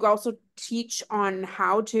you also teach on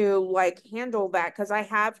how to like handle that? Because I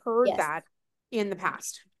have heard that in the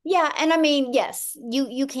past. Yeah, and I mean, yes,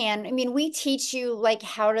 you can. I mean, we teach you like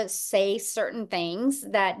how to say certain things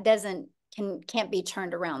that can't be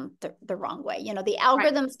turned around the wrong way. You know, the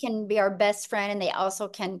algorithms can be our best friend, and they also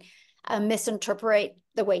can misinterpret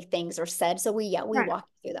the way things are said. So we walk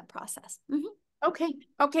you through that process. Okay.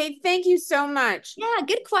 Thank you so much. Yeah,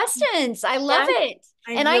 good questions. I love it.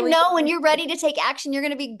 And really I know when you're ready to take action, you're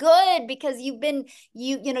going to be good because you've been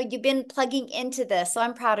plugging into this. So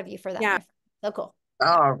I'm proud of you for that. Yeah. So cool.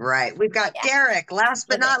 All right. We've got Derek. Last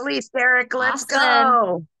but not least, Derek, let's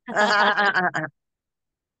Awesome. go.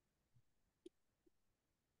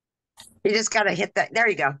 You just got to hit that. There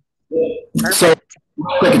you go. Perfect. So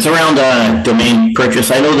quick, it's around domain purchase.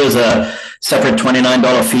 I know there's a separate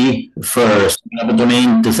 $29 fee for setting up a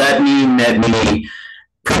domain. Does that mean that we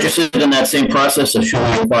purchase it in that same process, or should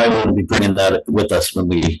we probably be bringing that with us when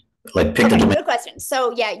we like pick the domain? Good question.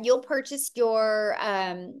 So yeah, you'll purchase your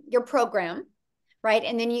program, right?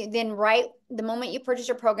 And then right the moment you purchase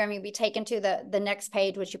your program, you'll be taken to the next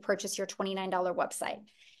page, which you purchase your $29 website.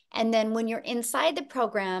 And then when you're inside the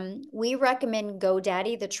program, we recommend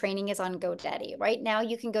GoDaddy. The training is on GoDaddy. Right now,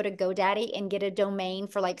 you can go to GoDaddy and get a domain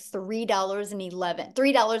for like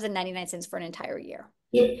 $3.99 for an entire year.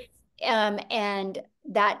 Yep. And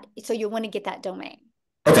so you want to get that domain.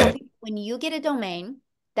 Okay. So when you get a domain,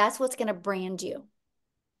 that's what's going to brand you.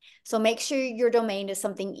 So make sure your domain is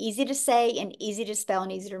something easy to say and easy to spell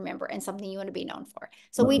and easy to remember and something you want to be known for.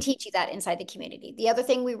 So we teach you that inside the community. The other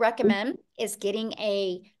thing we recommend is getting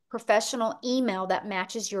a professional email that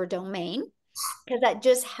matches your domain, because that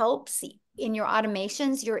just helps in your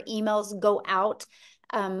automations. Your emails go out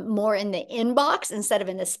more in the inbox instead of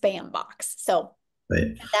in the spam box. So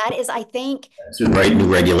that is, I think, right,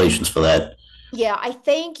 new regulations for that. Yeah, I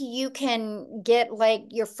think you can get like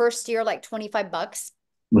your first year like $25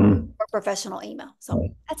 for professional email. So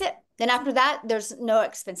that's it. Then after that, there's no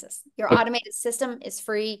expenses. Your automated system is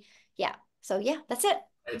free. Yeah. So yeah, that's it.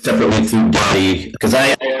 Separately through Daddy, because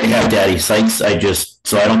I already have Daddy sites.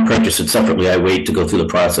 So I don't purchase it separately. I wait to go through the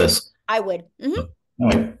process. I would. All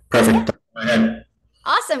right, perfect. Yeah.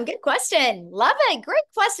 Awesome. Good question. Love it. Great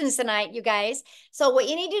questions tonight, you guys. So what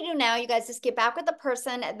you need to do now, you guys, just get back with the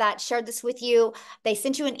person that shared this with you. They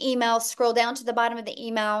sent you an email. Scroll down to the bottom of the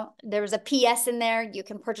email. There was a PS in there. You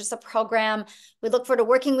can purchase a program. We look forward to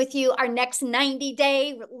working with you. Our next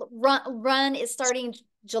 90-day run is starting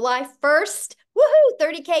July 1st. Woohoo!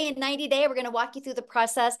 30K in 90 days. We're going to walk you through the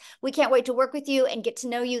process. We can't wait to work with you and get to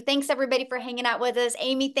know you. Thanks, everybody, for hanging out with us.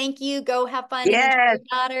 Amy, thank you. Go have fun. Yes. And enjoy your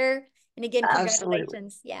daughter. And again, congratulations.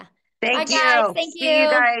 Absolutely. Yeah. Thank Bye, you. guys. Thank you. See you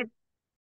guys.